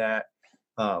 correct in that.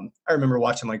 I remember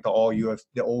watching like the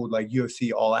old like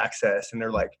UFC All Access, and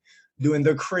they're like doing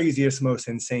the craziest, most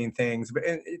insane things, but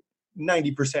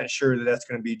 90% sure that that's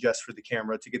going to be just for the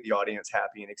camera to get the audience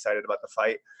happy and excited about the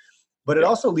fight. But it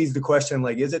also leads the question,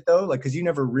 like, is it though? Like, because you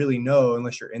never really know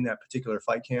unless you're in that particular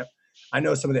fight camp. I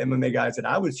know some of the MMA guys that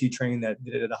I would see train that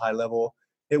did it at a high level.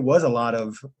 It was a lot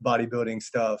of bodybuilding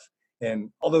stuff. And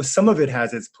although some of it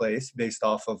has its place based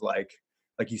off of like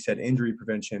you said, injury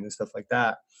prevention and stuff like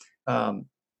that.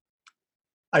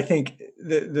 I think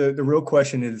the real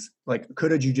question is, like,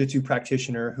 could a jiu-jitsu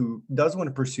practitioner who does want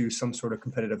to pursue some sort of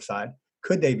competitive side,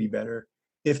 could they be better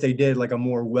if they did like a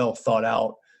more well thought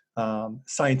out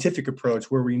scientific approach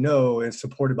where we know is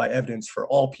supported by evidence for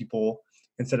all people,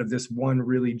 instead of this one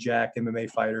really jacked MMA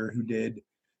fighter who did,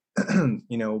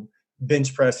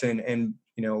 bench press and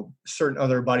certain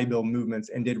other bodybuilding movements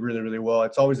and did really, really well.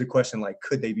 It's always a question like,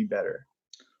 could they be better?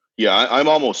 Yeah, I'm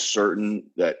almost certain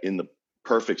that in the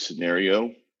perfect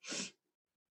scenario,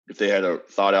 if they had a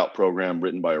thought out program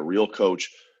written by a real coach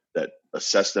that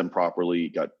assessed them properly,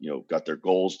 got their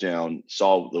goals down,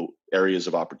 saw the areas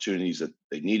of opportunities that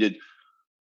they needed,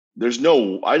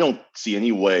 I don't see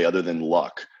any way other than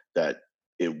luck that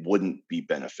it wouldn't be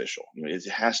beneficial. It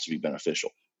has to be beneficial.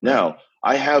 Right. Now,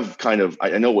 I have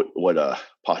I know what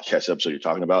podcast episode you're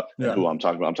talking about and who I'm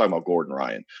talking about. I'm talking about Gordon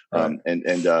Ryan.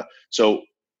 Right. So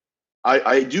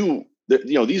I do.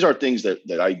 These are things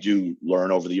that I do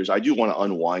learn over the years. I do want to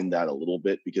unwind that a little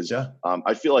bit because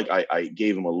I feel like I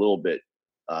gave him a little bit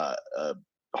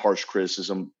harsh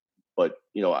criticism, but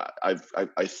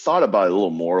I thought about it a little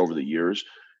more over the years,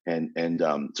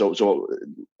 so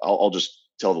I'll just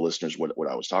tell the listeners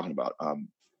what I was talking about.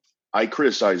 I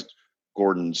criticized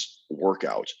Gordon's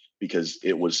workout because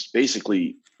it was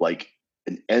basically like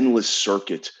an endless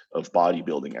circuit of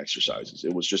bodybuilding exercises.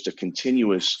 It was just a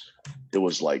continuous. It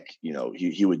was like,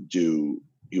 he would do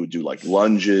like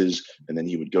lunges, and then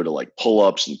he would go to like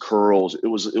pull-ups and curls. It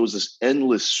was this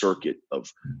endless circuit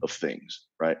of things,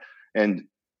 right? And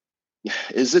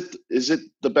Is it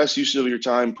the best use of your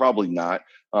time? Probably not.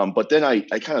 But then I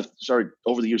kind of started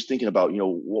over the years thinking about,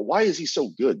 well, why is he so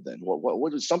good then?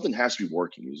 What is, something has to be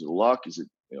working. Is it luck? Is it,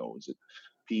 is it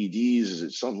PEDs? Is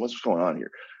it something? What's going on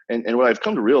here? And what I've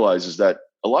come to realize is that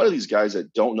a lot of these guys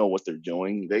that don't know what they're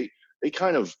doing, they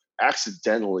kind of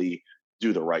accidentally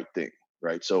do the right thing,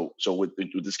 right? So with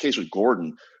this case with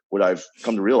Gordon, what I've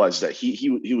come to realize is that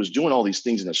he was doing all these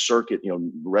things in a circuit,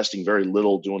 resting very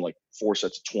little, doing like 4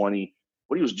 sets of 20.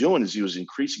 What he was doing is he was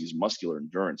increasing his muscular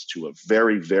endurance to a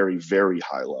very, very, very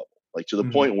high level, like to the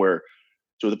point where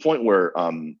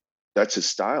that's his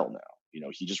style now.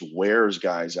 He just wears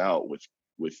guys out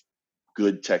with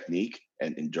good technique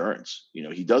and endurance.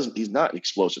 He's not an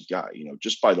explosive guy.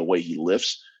 Just by the way he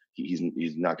lifts, he's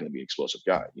not going to be an explosive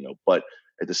guy. But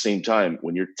at the same time,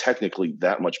 when you're technically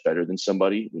that much better than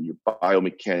somebody, when you're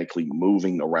biomechanically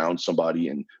moving around somebody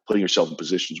and putting yourself in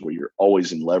positions where you're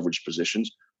always in leveraged positions,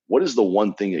 what is the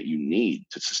one thing that you need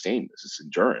to sustain this? It's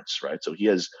endurance, right? So he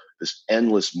has this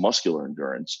endless muscular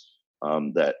endurance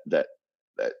that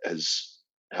has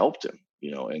helped him,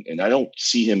 and I don't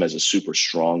see him as a super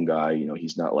strong guy.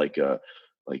 He's not like a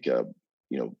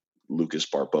Lucas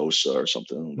Barbosa or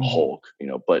something, Hulk,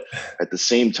 but at the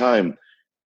same time,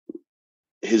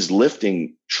 his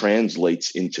lifting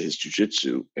translates into his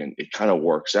jujitsu, and it kind of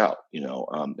works out,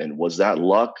 and was that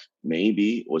luck?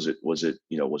 Maybe. Was it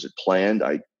planned?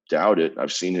 I doubt it.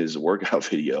 I've seen his workout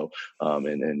video,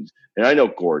 and I know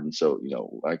Gordon, so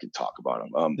I can talk about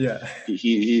him. Yeah.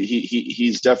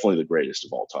 He's definitely the greatest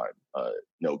of all time,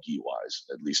 no gi wise.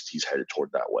 At least he's headed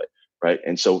toward that way, right?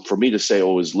 And so for me to say,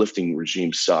 oh, his lifting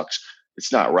regime sucks,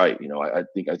 it's not right.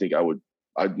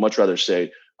 I'd much rather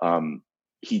say,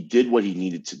 he did what he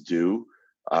needed to do,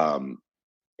 and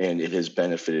it has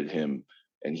benefited him,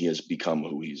 and he has become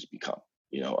who he's become.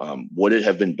 Would it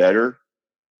have been better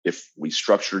if we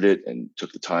structured it and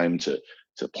took the time to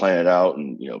plan it out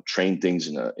and train things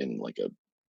in like a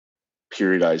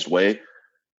periodized way?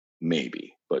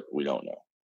 Maybe, but we don't know.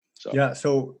 So Yeah.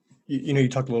 So, you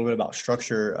talked a little bit about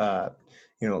structure.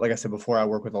 Like I said before, I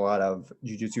work with a lot of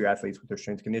jiu-jitsu athletes with their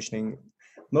strength conditioning,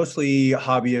 mostly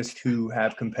hobbyists who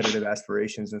have competitive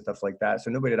aspirations and stuff like that. So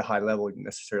nobody at a high level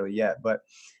necessarily yet. But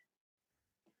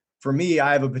for me,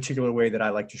 I have a particular way that I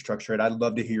like to structure it. I'd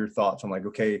love to hear your thoughts on, like,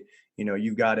 okay,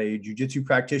 you've got a jiu-jitsu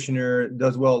practitioner,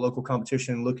 does well at local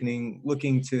competition, looking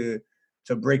to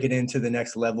break it into the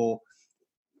next level.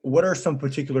 What are some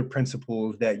particular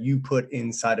principles that you put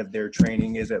inside of their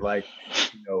training? Is it like,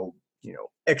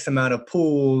 X amount of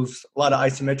pulls, a lot of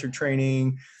isometric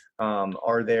training?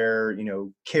 Are there,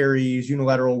 carries,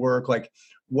 unilateral work? Like,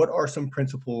 what are some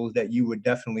principles that you would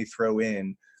definitely throw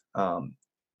in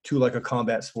to like a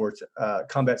combat sport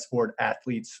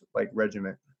athletes like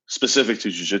regiment? specific to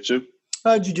jiu-jitsu.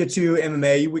 Jiu-jitsu,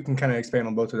 MMA, we can kind of expand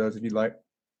on both of those if you'd like.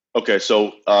 Okay,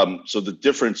 so the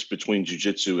difference between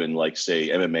jujitsu and, like, say,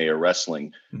 MMA or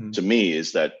wrestling, to me,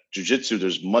 is that jujitsu,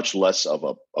 there's much less of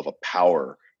a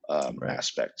power Right.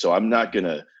 aspect. So I'm not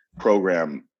gonna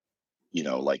program,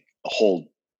 like a whole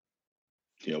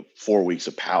 4 weeks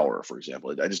of power, for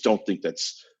example. I just don't think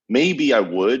that's. Maybe I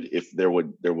would if there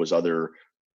was other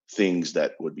things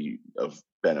that would be of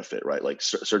benefit, right? Like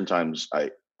certain times I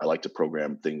like to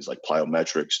program things like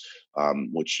plyometrics,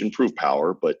 which improve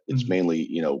power, but it's mainly,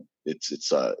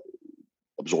 it's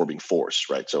absorbing force,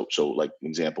 right? So like an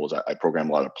example is I program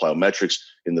a lot of plyometrics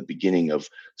in the beginning of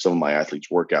some of my athletes'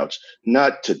 workouts,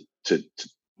 not to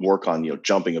work on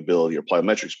jumping ability or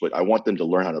plyometrics, but I want them to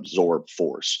learn how to absorb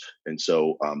force. And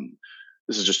so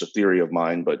this is just a theory of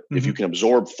mine, but if you can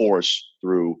absorb force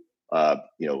through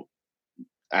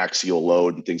axial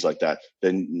load and things like that,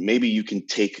 then maybe you can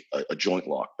take a joint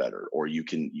lock better, or your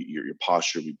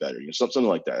posture will be better, something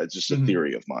like that. It's just a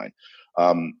theory of mine.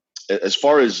 As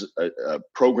far as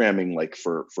programming, like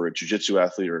for a jiu-jitsu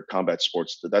athlete or combat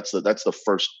sports, that's the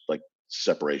first, like,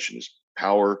 separation is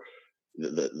power.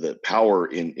 The power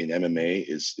in MMA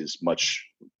is much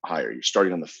higher. You're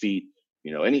starting on the feet.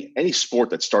 Any sport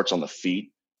that starts on the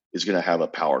feet is going to have a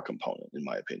power component, in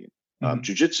my opinion.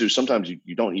 Jiu-jitsu, sometimes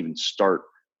you don't even start.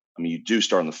 I mean, you do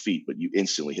start on the feet, but you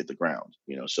instantly hit the ground.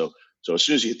 So as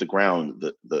soon as you hit the ground,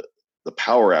 the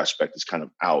power aspect is kind of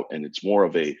out, and it's more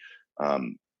of a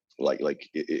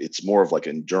it's more of like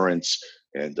endurance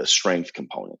and the strength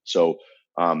component. So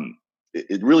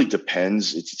it really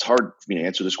depends. It's hard for me to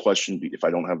answer this question if I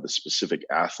don't have the specific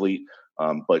athlete.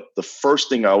 But the first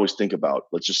thing I always think about,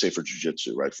 let's just say for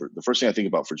jiu-jitsu, right? For the first thing I think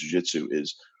about for jiu-jitsu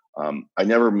is I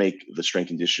never make the strength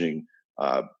conditioning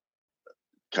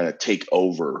kind of take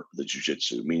over the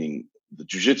jiu-jitsu, meaning the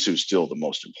jiu-jitsu is still the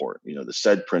most important. The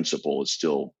said principle is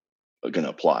still going to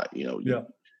apply.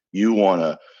 You want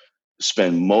to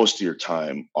spend most of your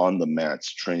time on the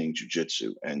mats training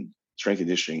jujitsu, and strength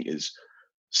conditioning is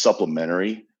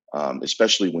supplementary,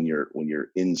 especially when you're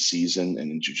in season.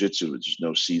 And in jujitsu, there's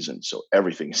no season, so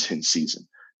everything is in season.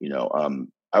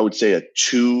 I would say a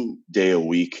 2-day a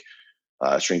week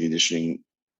strength conditioning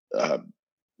uh,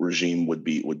 regime would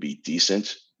be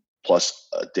decent, plus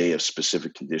a day of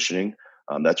specific conditioning.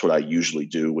 That's what I usually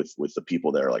do with the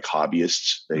people that are like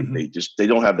hobbyists. They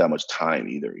don't have that much time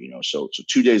either, So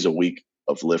 2 days a week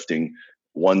of lifting,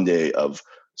 1 day of,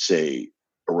 say,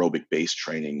 aerobic base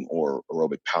training or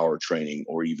aerobic power training,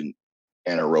 or even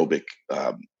anaerobic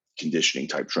conditioning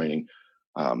type training.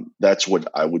 That's what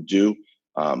I would do.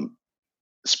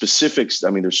 Specifics, I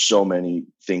mean, there's so many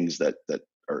things that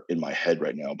are in my head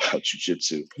right now about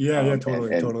jujitsu. Yeah,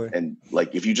 totally, and, totally. And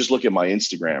like, if you just look at my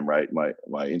Instagram, right, my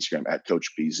Instagram at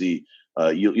Coach BZ,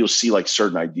 you'll see like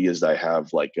certain ideas that I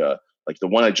have, like the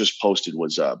one I just posted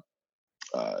was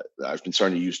I've been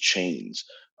starting to use chains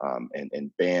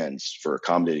and bands for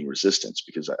accommodating resistance,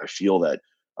 because I feel that,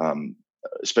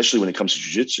 especially when it comes to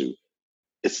jujitsu,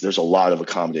 there's a lot of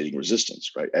accommodating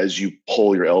resistance, right? As you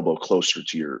pull your elbow closer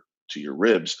to your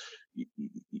ribs,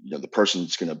 the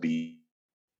person's going to be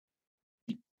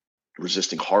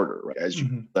resisting harder, right? As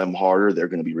you them harder, they're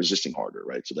going to be resisting harder,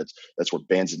 right? So that's where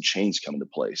bands and chains come into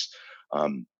place.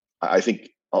 I think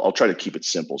I'll try to keep it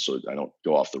simple so I don't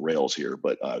go off the rails here,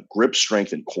 but grip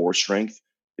strength and core strength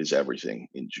is everything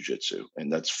in jiu-jitsu.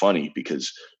 And that's funny,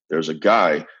 because there's a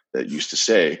guy that used to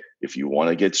say, if you want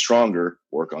to get stronger,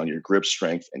 work on your grip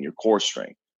strength and your core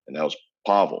strength. And that was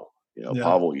Pavel.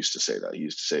 Pavel used to say that. He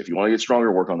used to say, if you want to get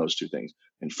stronger, work on those two things.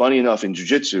 And funny enough, in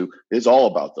jiu-jitsu, it's all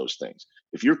about those things.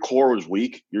 If your core is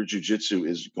weak, your jiu-jitsu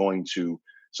is going to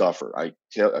suffer. I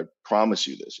promise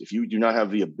you this. If you do not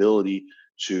have the ability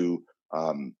to,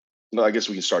 I guess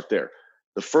we can start there.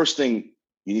 The first thing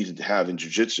you need to have in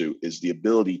jiu-jitsu is the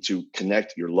ability to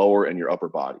connect your lower and your upper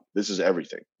body. This is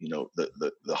everything.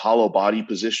 The hollow body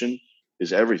position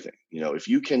is everything. If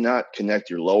you cannot connect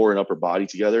your lower and upper body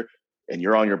together and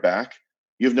you're on your back,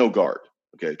 you have no guard.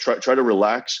 Okay, try to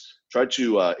relax. Try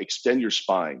to extend your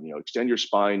spine. Extend your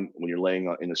spine when you're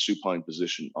laying in a supine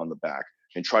position on the back,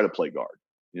 and try to play guard.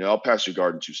 I'll pass your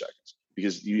guard in 2 seconds,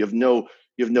 because you have no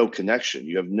connection.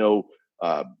 You have no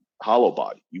hollow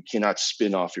body. You cannot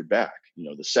spin off your back.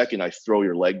 The second I throw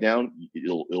your leg down,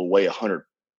 it'll weigh 100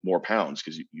 more pounds,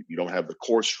 because you don't have the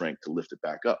core strength to lift it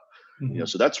back up.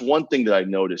 So that's one thing that I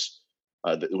noticed,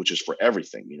 which is for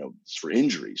everything. It's for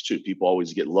injuries too. People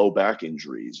always get low back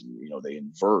injuries, and they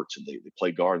invert and they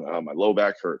play guard. And, my low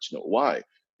back hurts. Why?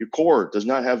 Your core does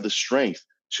not have the strength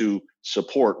to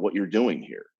support what you're doing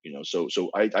here. So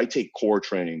I take core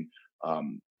training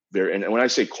very. And when I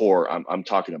say core, I'm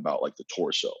talking about like the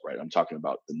torso, right? I'm talking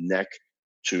about the neck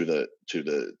to the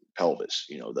pelvis.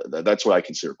 That's what I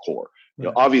consider core.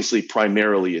 Right. Obviously,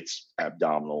 primarily it's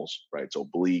abdominals, right? It's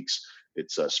obliques,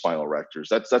 it's spinal erectors.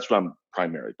 That's what I'm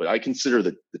primarily. But I consider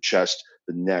the chest,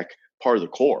 the neck, part of the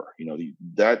core.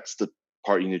 That's the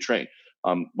part you need to train.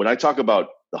 When I talk about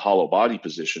the hollow body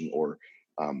position, or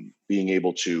being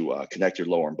able to connect your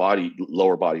lower body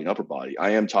and upper body,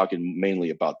 I am talking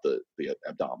mainly about the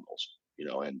abdominals.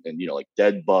 And like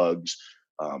dead bugs.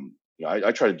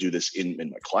 I try to do this in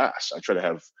my class. I try to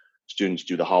have students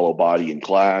do the hollow body in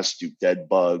class, do dead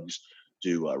bugs,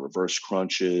 do reverse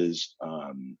crunches,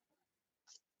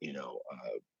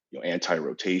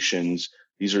 anti-rotations.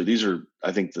 These are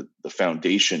I think the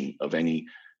foundation of any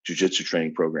jiu-jitsu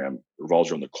training program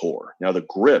revolves around the core. Now the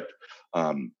grip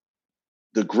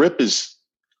is,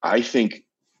 I think,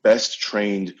 best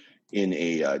trained in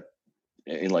a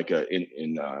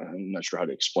I'm not sure how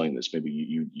to explain this. Maybe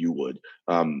you would.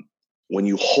 When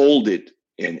you hold it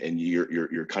and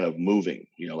you're kind of moving,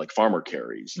 like farmer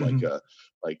carries,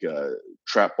 like a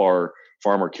trap bar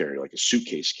farmer carry, like a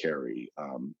suitcase carry,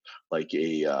 like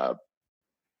a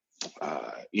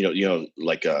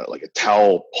like a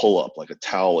towel pull up, like a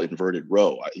towel inverted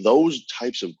row. Those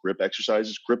types of grip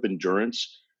exercises, grip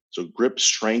endurance. So grip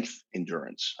strength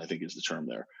endurance, I think is the term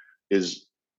there. This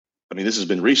has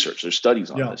been researched. There's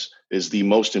studies on this. Is the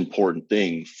most important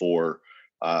thing for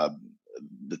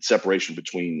the separation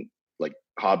between like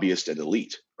hobbyist and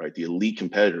elite, right? The elite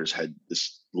competitors had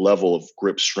this level of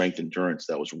grip strength endurance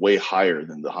that was way higher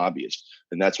than the hobbyist,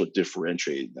 and that's what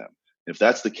differentiated them. If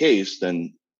that's the case,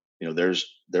 then there's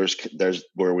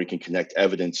where we can connect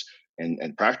evidence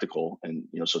and practical, and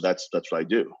so that's what I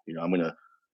do. I'm gonna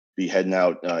be heading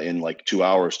out in like 2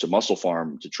 hours to Muscle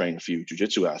Farm to train a few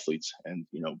jiu-jitsu athletes, and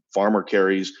farmer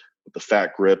carries with the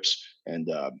fat grips, and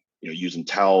using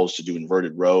towels to do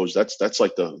inverted rows. That's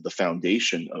like the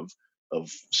foundation of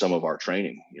some of our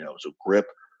training, so grip,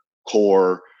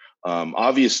 core.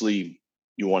 Obviously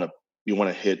you want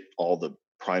to hit all the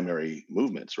primary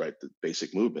movements, right? The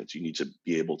basic movements. You need to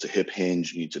be able to hip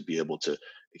hinge. You need to be able to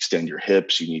extend your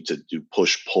hips. You need to do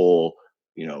push pull,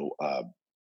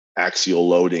 axial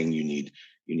loading. You need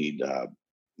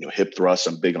hip thrusts.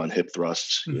 I'm big on hip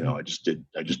thrusts. Mm-hmm. I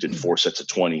just did 4 sets of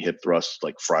 20 hip thrusts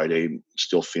like Friday,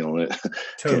 still feeling it.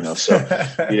 Toast. So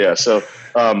yeah. So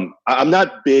I'm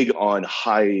not big on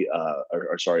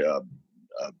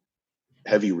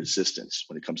heavy resistance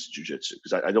when it comes to jujitsu,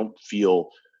 because I don't feel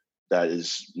that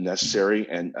is necessary.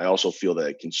 And I also feel that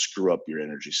it can screw up your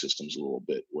energy systems a little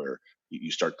bit, where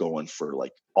you start going for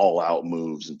like all out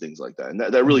moves and things like that. And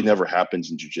that really never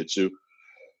happens in jujitsu.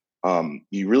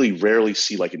 You really rarely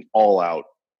see like an all out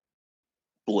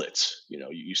blitz.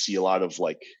 You see a lot of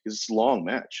like, 'cause it's a long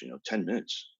match, 10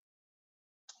 minutes.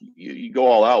 You go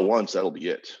all out once, that'll be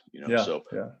it. Yeah, So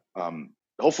yeah.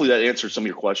 Hopefully that answered some of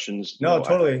your questions. No,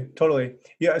 totally.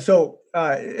 Yeah. So,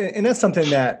 and that's something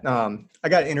that I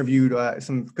got interviewed.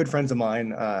 Some good friends of mine,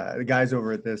 the guys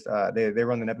over at this, they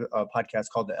run a podcast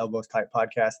called the Elbows Type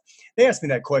Podcast. They asked me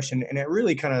that question, and it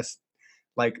really kind of,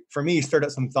 like, for me, stirred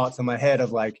up some thoughts in my head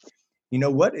of like,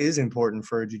 what is important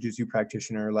for a jiu-jitsu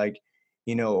practitioner? Like,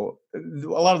 a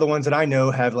lot of the ones that I know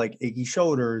have like achy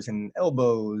shoulders and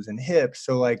elbows and hips.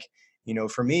 So like,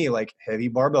 for me, like heavy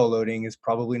barbell loading is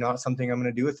probably not something I'm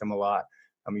going to do with them a lot.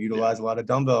 I'm going to utilize a lot of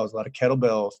dumbbells, a lot of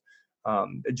kettlebells.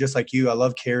 Just like you, I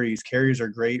love carries. Carries are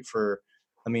great for,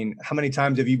 how many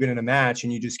times have you been in a match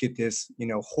and you just get this,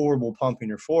 horrible pump in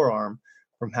your forearm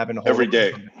from having to hold every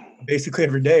day, basically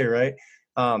every day, right?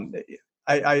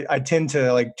 I tend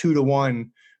to like 2 to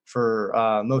 1 for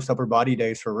most upper body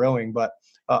days for rowing, but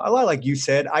a lot like you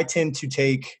said, I tend to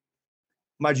take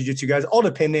my jiu-jitsu guys, all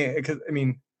depending, because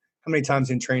how many times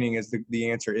in training is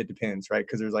the answer? It depends, right?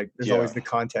 Because there's always the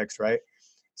context, right?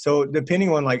 So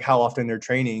depending on like how often they're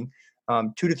training,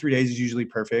 2 to 3 days is usually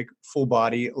perfect. Full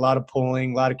body, a lot of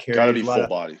pulling, a lot of carries. Gotta be full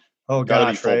body. Oh, gotta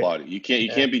gosh, be full right? body. You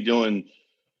can't be doing.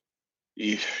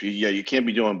 You can't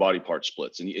be doing body part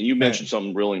splits. And you mentioned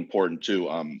something really important too.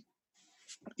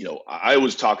 I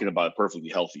was talking about a perfectly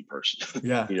healthy person.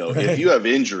 Yeah. If you have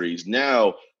injuries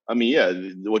now,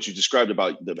 what you described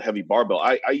about the heavy barbell,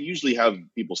 I usually have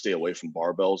people stay away from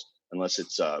barbells unless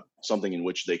it's something in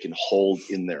which they can hold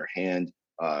in their hand,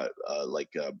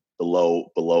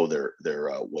 below their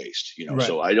waist. Right.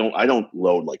 So I don't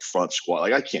load like front squat.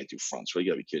 Like I can't do front squat.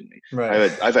 You gotta be kidding me.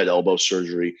 Right. I've had elbow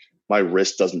surgery. My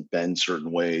wrist doesn't bend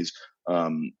certain ways.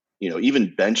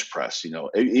 Even bench press,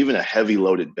 even a heavy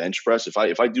loaded bench press, if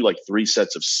I do like 3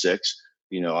 sets of 6,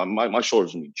 my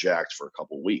shoulders gonna be jacked for a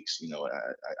couple of weeks.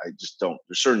 I just don't.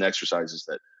 There's certain exercises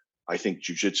that I think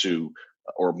jujitsu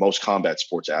or most combat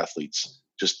sports athletes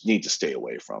just need to stay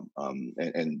away from.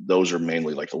 And those are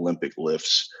mainly like Olympic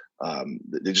lifts.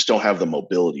 They just don't have the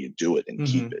mobility to do it and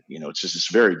keep it.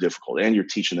 It's very difficult. And you're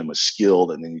teaching them a skill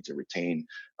that they need to retain.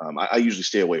 I usually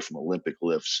stay away from Olympic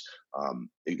lifts.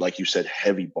 Like you said,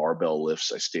 heavy barbell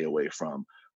lifts I stay away from.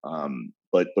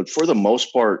 But for the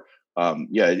most part,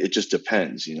 it just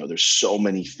depends. There's so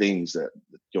many things that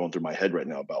going through my head right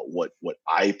now about what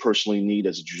I personally need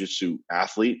as a jiu-jitsu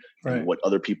athlete, right, and what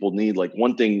other people need. Like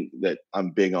one thing that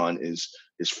I'm big on is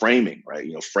framing, right?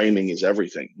 Framing is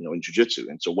everything, in jiu-jitsu.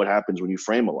 And so what happens when you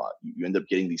frame a lot? You end up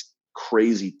getting these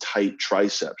crazy tight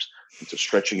triceps. And so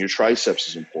stretching your triceps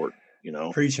is important,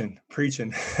 Preaching.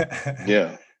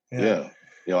 Yeah.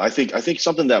 I think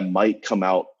something that might come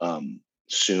out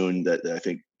soon that I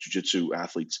think jiu-jitsu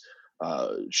athletes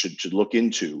should look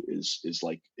into is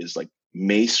like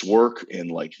mace work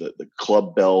and like the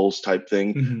club bells type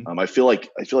thing. I feel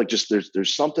like just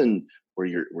there's something where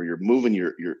you're moving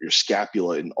your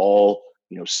scapula in all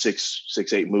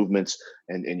 6-8 movements,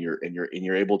 and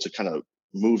you're able to kind of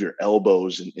move your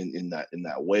elbows in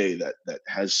that way that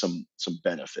has some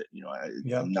benefit. I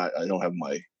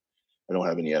don't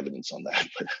have any evidence on that,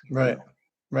 but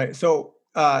right. So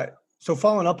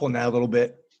following up on that a little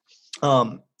bit,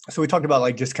 so we talked about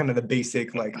like just kind of the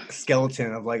basic like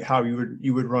skeleton of like how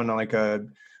you would run like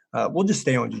we'll just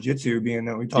stay on jiu-jitsu, being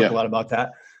that we talked a lot about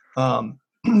that.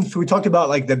 So we talked about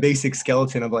like the basic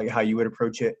skeleton of like how you would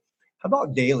approach it. How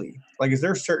about daily? Like, is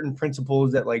there certain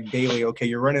principles that like daily, okay,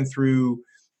 you're running through,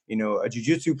 a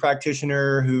jiu-jitsu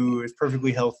practitioner who is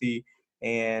perfectly healthy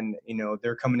and,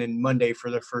 they're coming in Monday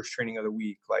for their first training of the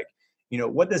week. Like,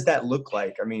 what does that look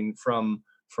like?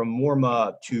 From warm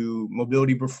up to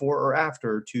mobility before or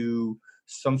after to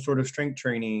some sort of strength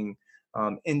training,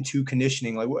 into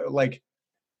conditioning,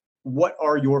 what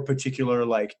are your particular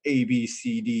like A, B,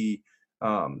 C, D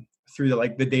through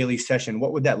the daily session,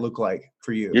 what would that look like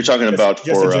for you? You're talking about just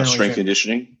a for general strength example.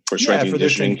 conditioning, for Yeah, strength for their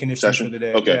strength conditioning conditioning session? for the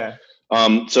day. Okay.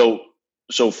 Yeah.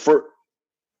 So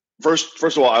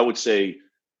first of all, I would say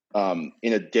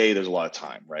in a day there's a lot of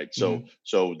time, right? So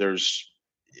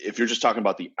if you're just talking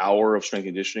about the hour of strength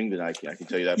conditioning, then I can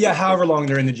tell you that. Yeah, however long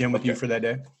they're in the gym with you for that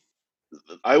day.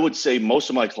 I would say most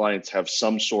of my clients have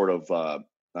some sort of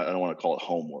I don't want to call it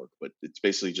homework, but it's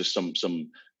basically just some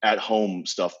at home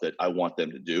stuff that I want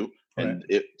them to do. Right. And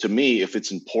to me, if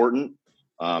it's important,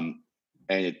 and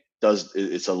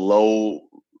it's a low,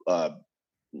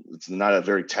 it's not a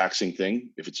very taxing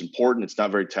thing. If it's important, it's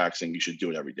not very taxing. You should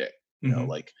do it every day. You know,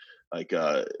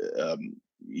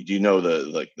 do you know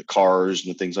the cars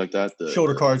and the things like that? The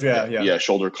shoulder cars, yeah.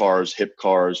 Shoulder cars, hip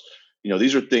cars. You know,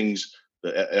 these are things.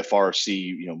 The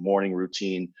FRC, morning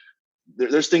routine.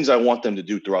 There's things I want them to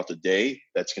do throughout the day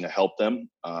that's going to help them.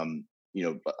 I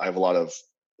have a lot of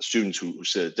students who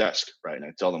sit at a desk, right? And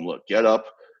I tell them, look, get up,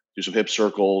 do some hip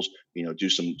circles, do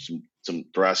some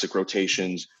thoracic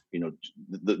rotations.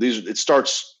 It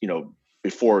starts,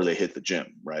 before they hit the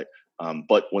gym, right?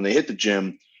 But when they hit the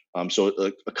gym,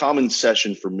 so a common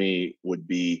session for me would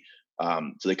be,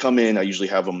 so they come in, I usually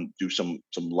have them do some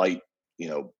light,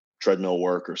 treadmill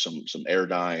work or some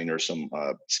airdyne or some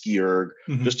ski erg,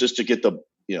 just to get the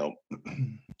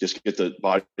get the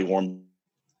body warmed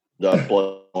up,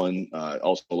 blood on.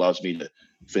 Also allows me to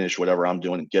finish whatever I'm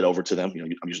doing and get over to them.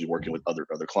 I'm usually working with other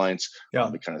clients.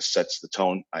 It kind of sets the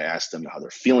tone. I ask them how they're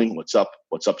feeling, what's up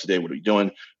today, what are you doing,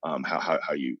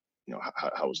 how you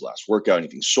how was the last workout,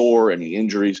 anything sore, any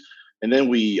injuries, and then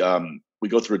we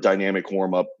go through a dynamic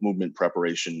warm up movement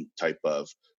preparation type of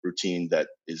routine that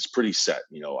is pretty set.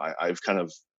 I've kind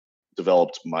of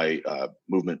developed my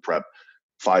movement prep,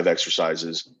 5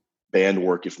 exercises, band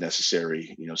work if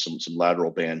necessary, some lateral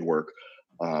band work.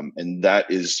 And that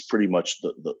is pretty much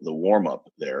the warm up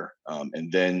there.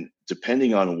 And then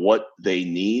depending on what they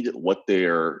need, what they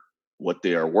are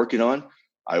working on,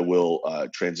 I will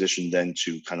transition then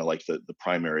to kind of like the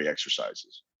primary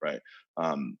exercises, right?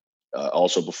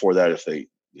 Also before that, if they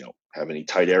have any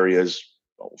tight areas,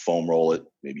 I'll foam roll it,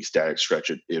 maybe static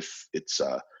stretch it if it's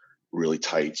really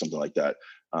tight, something like that.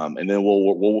 And then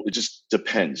we'll it just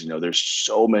depends. There's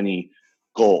so many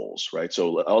goals, right?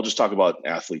 So I'll just talk about an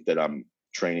athlete that I'm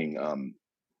training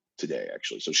today,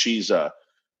 actually. So she's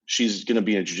going to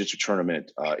be in a jiu-jitsu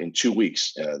tournament in 2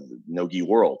 weeks, No-Gi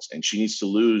Worlds, and she needs to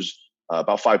lose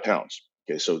about 5 pounds.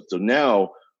 Okay, so now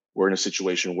we're in a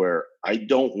situation where I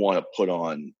don't want to put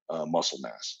on muscle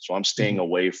mass, so I'm staying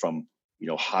away from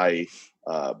high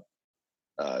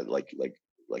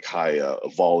like high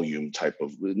volume type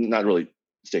of, not really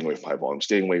staying away from high volume,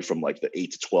 staying away from like the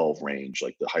 8 to 12 range,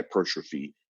 like the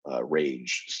hypertrophy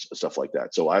range, stuff like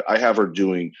that. So I have her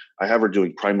doing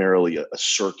primarily a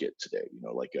circuit today.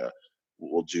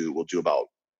 We'll do about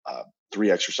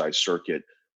 3 exercise circuit.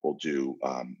 We'll do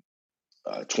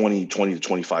 20 to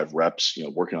 25 reps,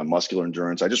 working on muscular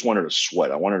endurance. I just want her to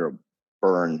sweat. I want her to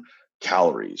burn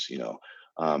calories,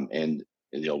 and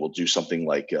we'll do something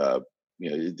like,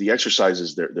 the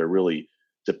exercises, they're really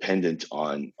dependent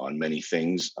on many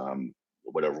things,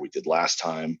 whatever we did last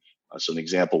time. So an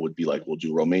example would be like, we'll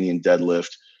do Romanian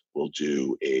deadlift. We'll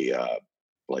do a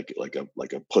like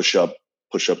a push up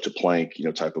to plank,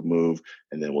 type of move.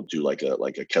 And then we'll do like a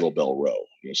kettlebell row,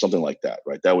 something like that,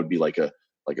 right? That would be like a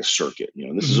circuit,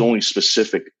 and this is only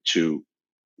specific to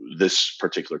this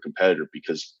particular competitor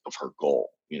because of her goal.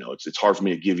 It's hard for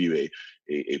me to give you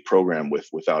a program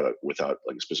without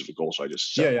like a specific goal. So I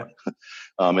just set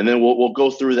one. And then we'll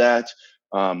go through that.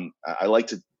 I like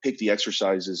to pick the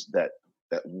exercises that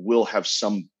will have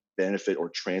some benefit or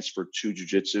transfer to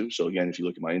jiu-jitsu. So again, if you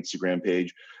look at my Instagram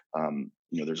page,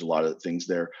 there's a lot of things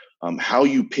there. How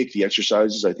you pick the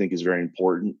exercises, I think, is very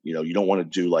important. You don't want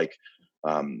to do like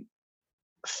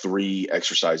 3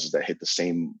 exercises that hit the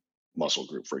same muscle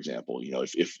group, for example.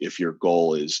 If your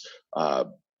goal is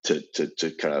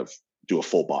to kind of do a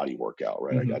full body workout,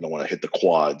 right? I don't want to hit the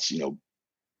quads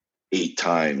 8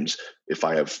 times if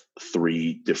I have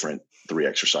 3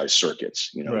 exercise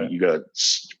circuits. Right. You got to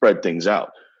spread things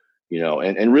out,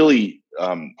 and really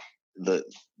the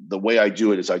way I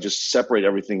do it is I just separate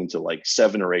everything into like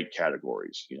 7 or 8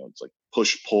 categories. It's like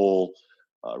push, pull,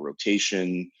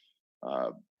 rotation,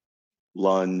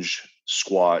 lunge,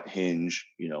 squat, hinge,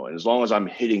 and as long as I'm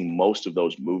hitting most of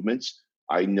those movements,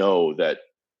 I know that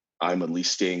I'm at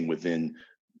least staying within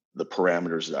the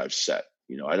parameters that I've set.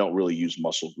 I don't really use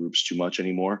muscle groups too much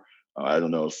anymore. I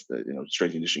don't know if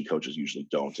strength and conditioning coaches usually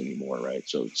don't anymore, right?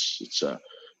 So it's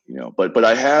but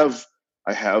I have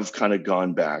kind of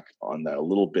gone back on that a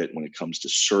little bit when it comes to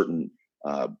certain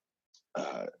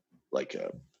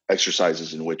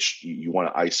exercises in which you want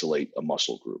to isolate a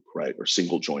muscle group, right? Or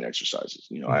single joint exercises.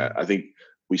 I think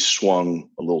we swung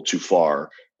a little too far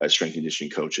as strength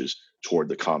conditioning coaches toward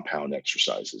the compound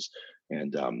exercises.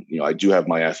 And, I do have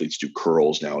my athletes do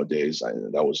curls nowadays.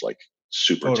 That was like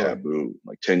super taboo.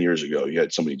 Like 10 years ago, you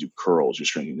had somebody do curls, your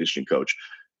strength conditioning coach,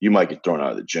 you might get thrown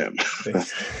out of the gym.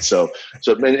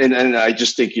 And I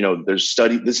just think, there's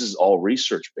this is all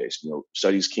research based,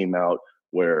 studies came out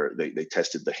where they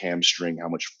tested the hamstring, how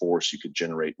much force you could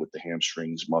generate with the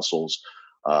hamstrings muscles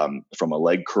from a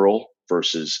leg curl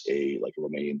versus a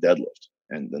Romanian deadlift.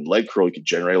 And then leg curl, you could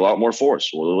generate a lot more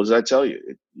force. Well, what does that tell you?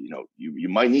 You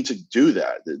might need to do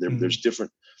that. There's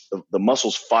different, the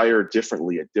muscles fire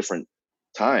differently at different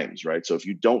times, right? So if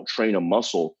you don't train a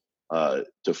muscle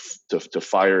to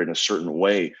fire in a certain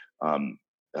way,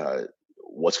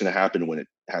 what's going to happen when it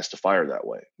has to fire that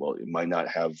way? Well, it might not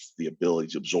have the ability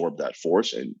to absorb that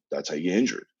force, and that's how you get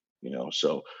injured.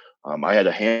 So I had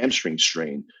a hamstring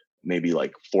strain maybe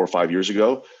like 4 or 5 years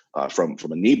ago from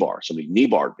a knee bar. Somebody knee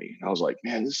barred me, and I was like,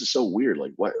 man, this is so weird.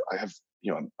 Like, what? I have,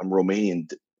 I'm Romanian.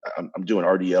 I'm doing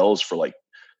RDLs for like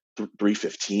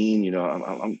 315.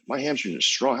 My hamstring is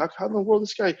strong. How in the world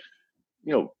this guy,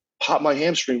 pop my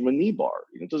hamstring from a knee bar?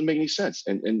 It doesn't make any sense.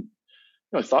 And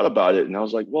I thought about it, and I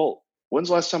was like, well, when's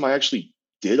the last time I actually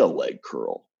did a leg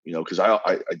curl? Because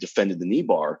I defended the knee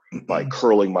bar by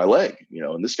curling my leg,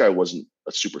 and this guy wasn't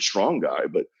a super strong guy,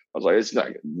 but I was like, it's not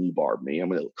going to knee bar me. I'm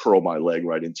going to curl my leg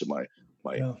right into my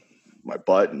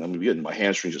butt, and I'm going to be good. And my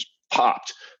hamstring just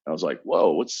popped. And I was like,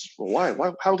 whoa, why,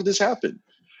 how could this happen?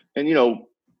 And,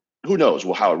 who knows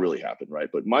how it really happened, right?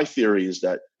 But my theory is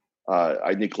that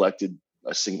I neglected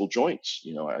a single joints.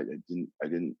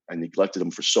 I neglected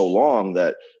them for so long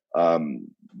that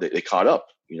they caught up.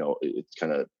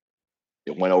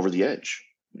 It went over the edge.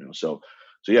 So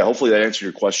yeah. Hopefully that answered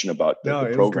your question about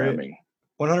the programming.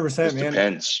 100%, man.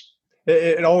 Depends.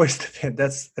 It always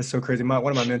depends. That's so crazy. One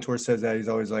of my mentors says that. He's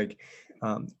always like,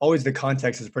 always the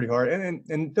context is pretty hard,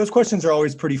 and those questions are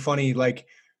always pretty funny. Like,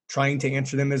 trying to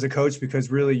answer them as a coach,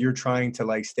 because really you're trying to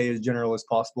like stay as general as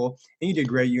possible. And you did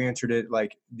great. You answered it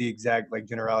like the exact like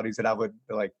generalities that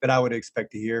I would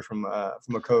expect to hear from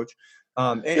a coach.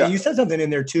 And you said something in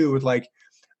there too with like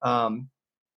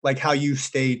how you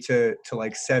stay to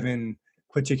like 7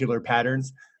 particular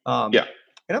patterns.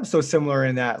 And I'm so similar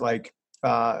in that, like,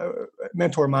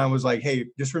 mentor of mine was like, hey,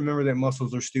 just remember that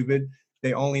muscles are stupid.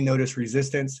 They only notice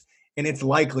resistance. And it's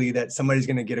likely that somebody's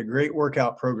going to get a great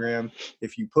workout program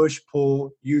if you push,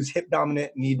 pull, use hip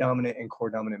dominant, knee dominant, and core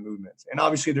dominant movements. And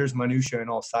obviously there's minutia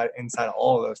inside of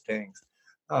all of those things.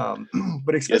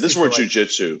 But this is where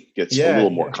jiu-jitsu gets a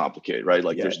little more complicated, right?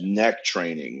 Like there's neck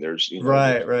training, there's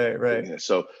right.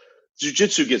 So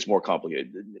jiu-jitsu gets more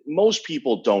complicated. Most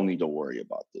people don't need to worry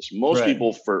about this. Most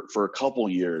people for a couple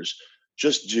years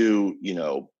just do,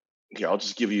 here, I'll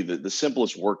just give you the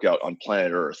simplest workout on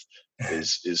planet Earth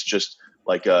is just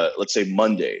like let's say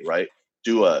Monday, right?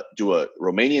 Do a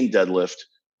Romanian deadlift,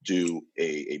 do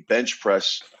a bench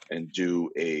press, and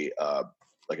do a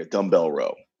dumbbell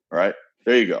row. All right,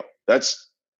 there you go. That's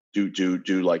do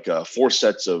like 4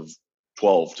 sets of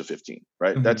 12 to 15.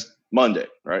 Right, that's Monday.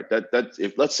 Right, that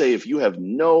if let's say if you have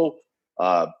no,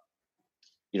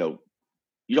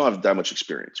 you don't have that much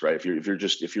experience, right? If you're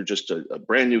just a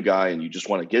brand new guy and you just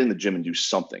want to get in the gym and do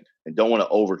something and don't want to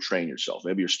overtrain yourself,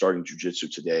 maybe you're starting jiu-jitsu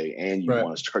today and you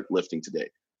want to start lifting today,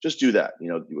 just do that.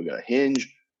 We got a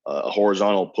hinge, a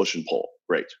horizontal push and pull.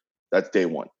 Great. That's day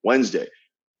 1. Wednesday,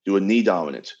 do a knee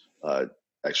dominant.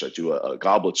 Actually, do a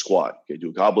goblet squat. Okay,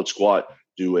 do a goblet squat.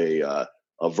 Do a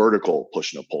vertical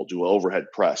push and a pull. Do an overhead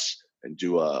press and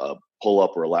do a pull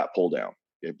up or a lat pull down.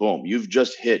 Okay, boom. You've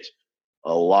just hit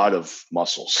a lot of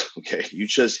muscles. Okay, you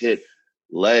just hit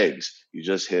legs, you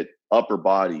just hit upper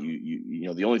body.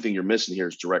 You the only thing you're missing here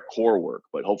is direct core work,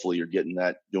 but hopefully you're getting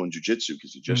that doing jiu-jitsu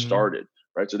because you just started,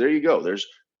 right? So there you go. There's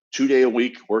 2-day a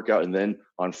week workout, and then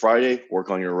on Friday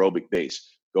work on your aerobic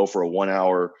base. Go for a 1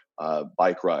 hour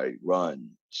bike ride, run,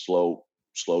 slow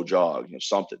jog,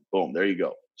 something. Boom, there you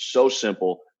go. So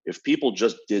simple. If people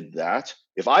just did that,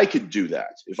 if I could do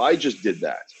that, if I just did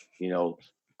that,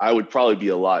 I would probably be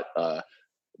a lot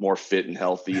more fit and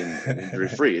healthy and injury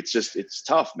free. It's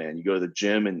tough, man. You go to the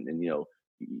gym and you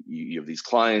have these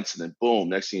clients, and then boom,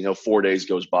 next thing you know, 4 days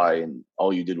goes by and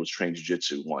all you did was train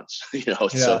jiu-jitsu once.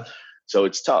 So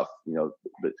it's tough,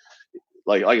 but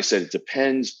like I said, it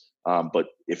depends. But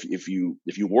if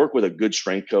you work with a good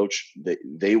strength coach,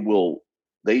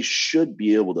 they should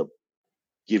be able to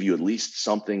give you at least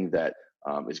something that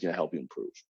is going to help you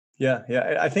improve. Yeah.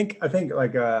 Yeah. I think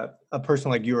like a person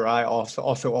like you or I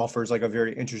also offers like a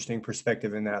very interesting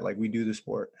perspective in that, like, we do the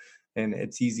sport and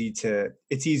it's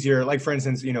easier. Like, for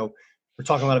instance, we're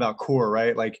talking a lot about core,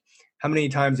 right? Like, how many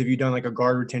times have you done like a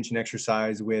guard retention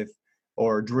exercise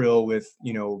or drill with,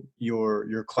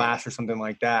 your class or something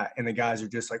like that? And the guys are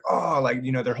just like, oh, like,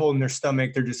 they're holding their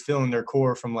stomach. They're just feeling their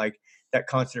core from like that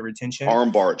constant retention.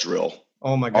 Armbar drill.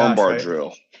 Oh my gosh. Armbar Right.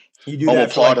 drill. You do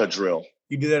that for Omoplata drill.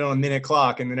 you do that on a minute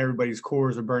clock, and then everybody's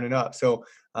cores are burning up. So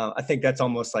I think that's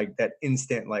almost like that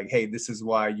instant, like, hey, this is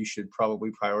why you should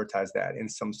probably prioritize that in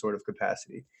some sort of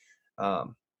capacity. But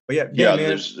yeah, Yeah, man,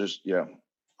 there's yeah.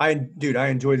 I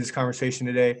enjoyed this conversation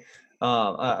today.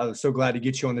 I was so glad to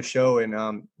get you on the show,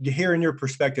 and hearing your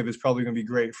perspective is probably going to be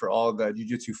great for all the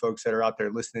jiu-jitsu folks that are out there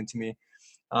listening to me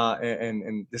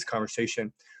and this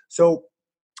conversation. So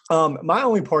my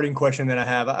only parting question that I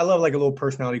have, I love like a little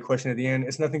personality question at the end.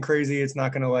 It's nothing crazy. It's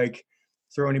not going to like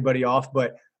throw anybody off,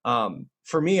 but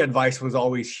for me, advice was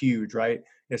always huge, right?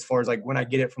 As far as like when I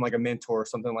get it from like a mentor or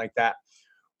something like that.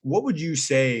 What would you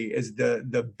say is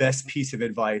the best piece of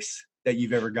advice that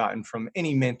you've ever gotten from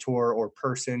any mentor or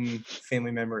person,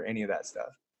 family member, any of that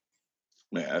stuff?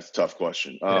 Man, that's a tough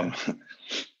question. Yeah.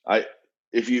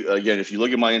 If you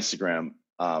look at my Instagram,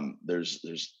 there's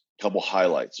a couple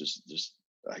highlights. There's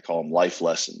I call them life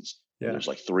lessons. Yeah. There's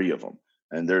like 3 of them,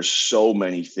 and there's so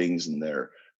many things in there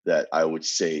that I would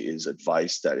say is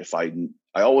advice that if I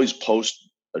always post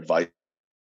advice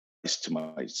to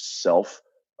myself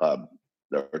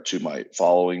or to my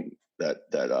following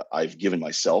that I've given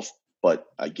myself, but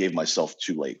I gave myself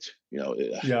too late.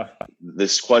 Yeah.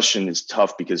 This question is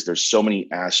tough because there's so many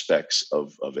aspects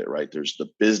of it, right? There's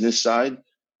the business side,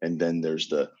 and then there's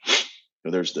the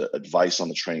advice on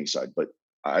the training side. But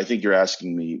I think you're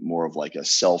asking me more of like a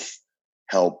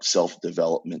self-help,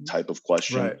 self-development type of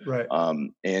question. Right.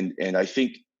 And I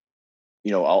think,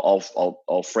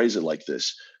 I'll phrase it like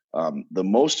this. The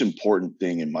most important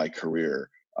thing in my career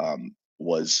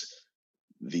was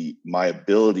my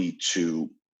ability to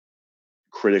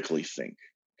critically think.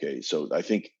 Okay. So I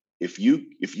think if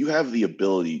you have the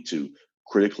ability to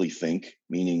critically think,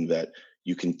 meaning that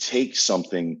you can take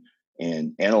something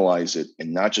and analyze it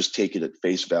and not just take it at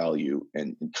face value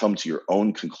and come to your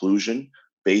own conclusion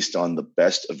based on the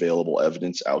best available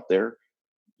evidence out there,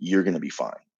 you're going to be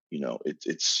fine.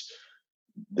 It's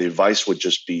the advice would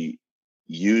just be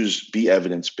be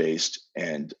evidence-based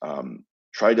and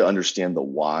try to understand the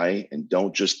why, and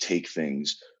don't just take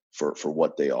things for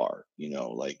what they are.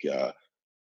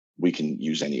 We can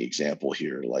use any example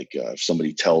here. Like if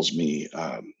somebody tells me,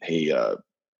 hey, the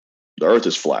earth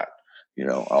is flat,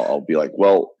 I'll be like,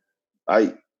 well,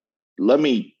 let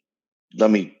me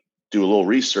do a little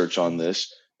research on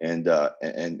this, and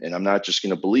I'm not just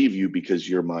going to believe you because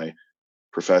you're my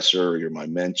professor or you're my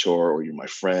mentor or you're my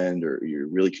friend or you're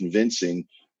really convincing.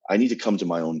 I need to come to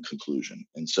my own conclusion.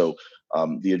 And so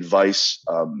the advice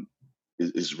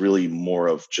is really more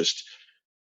of just,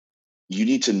 you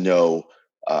need to know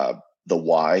the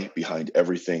why behind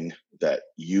everything that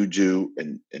you do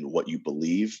and what you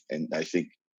believe. And I think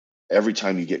every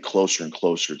time you get closer and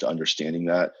closer to understanding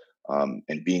that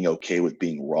and being okay with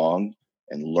being wrong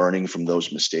and learning from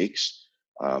those mistakes,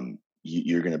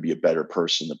 you're going to be a better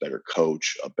person, a better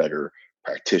coach, a better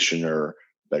practitioner, a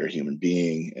better human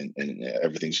being, and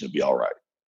everything's going to be all right.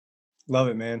 Love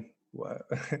it, man.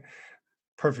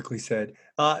 Perfectly said.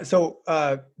 So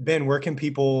Ben, where can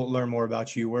people learn more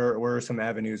about you? Where are some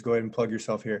avenues? Go ahead and plug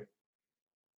yourself here.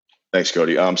 Thanks,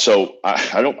 Cody. So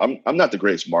I'm not the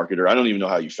greatest marketer. I don't even know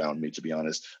how you found me, to be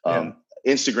honest.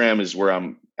 Instagram is where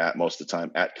I'm at most of the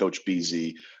time, at Coach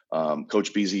BZ.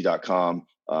 CoachBZ.com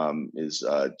is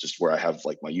just where I have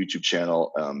like my YouTube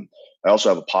channel. I also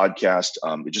have a podcast.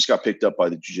 It just got picked up by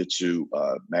the Jiu-Jitsu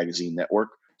magazine network.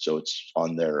 So it's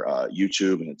on their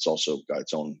YouTube, and it's also got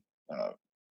its own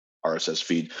RSS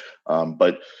feed.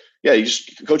 But yeah, you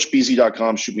just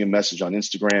CoachBZ.com, shoot me a message on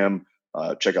Instagram.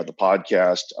 Check out the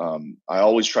podcast. I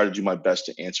always try to do my best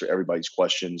to answer everybody's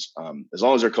questions, as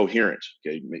long as they're coherent.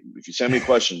 Okay, if you send me a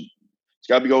question, it's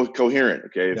got to be coherent.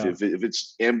 Okay, if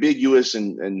it's ambiguous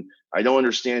and I don't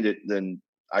understand it, then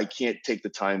I can't take the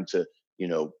time to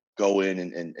go in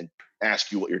and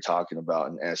ask you what you're talking about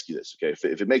and ask you this. Okay,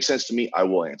 if it makes sense to me, I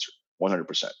will answer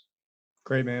 100%.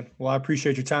 Great, man. Well, I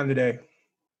appreciate your time today.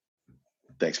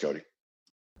 Thanks, Cody.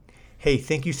 Hey,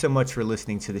 thank you so much for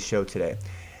listening to the show today.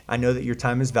 I know that your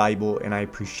time is valuable, and I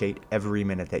appreciate every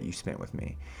minute that you spent with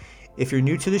me. If you're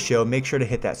new to the show, make sure to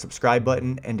hit that subscribe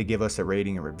button and to give us a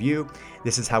rating and review.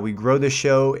 This is how we grow the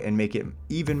show and make it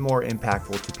even more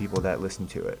impactful to people that listen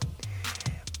to it.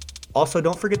 Also,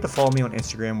 don't forget to follow me on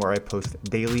Instagram where I post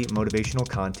daily motivational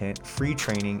content, free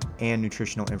training, and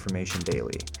nutritional information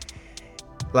daily.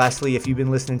 Lastly, if you've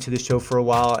been listening to this show for a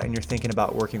while and you're thinking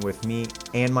about working with me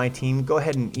and my team, go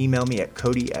ahead and email me at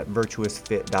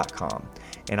cody@virtuousfit.com,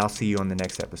 and I'll see you on the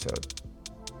next episode.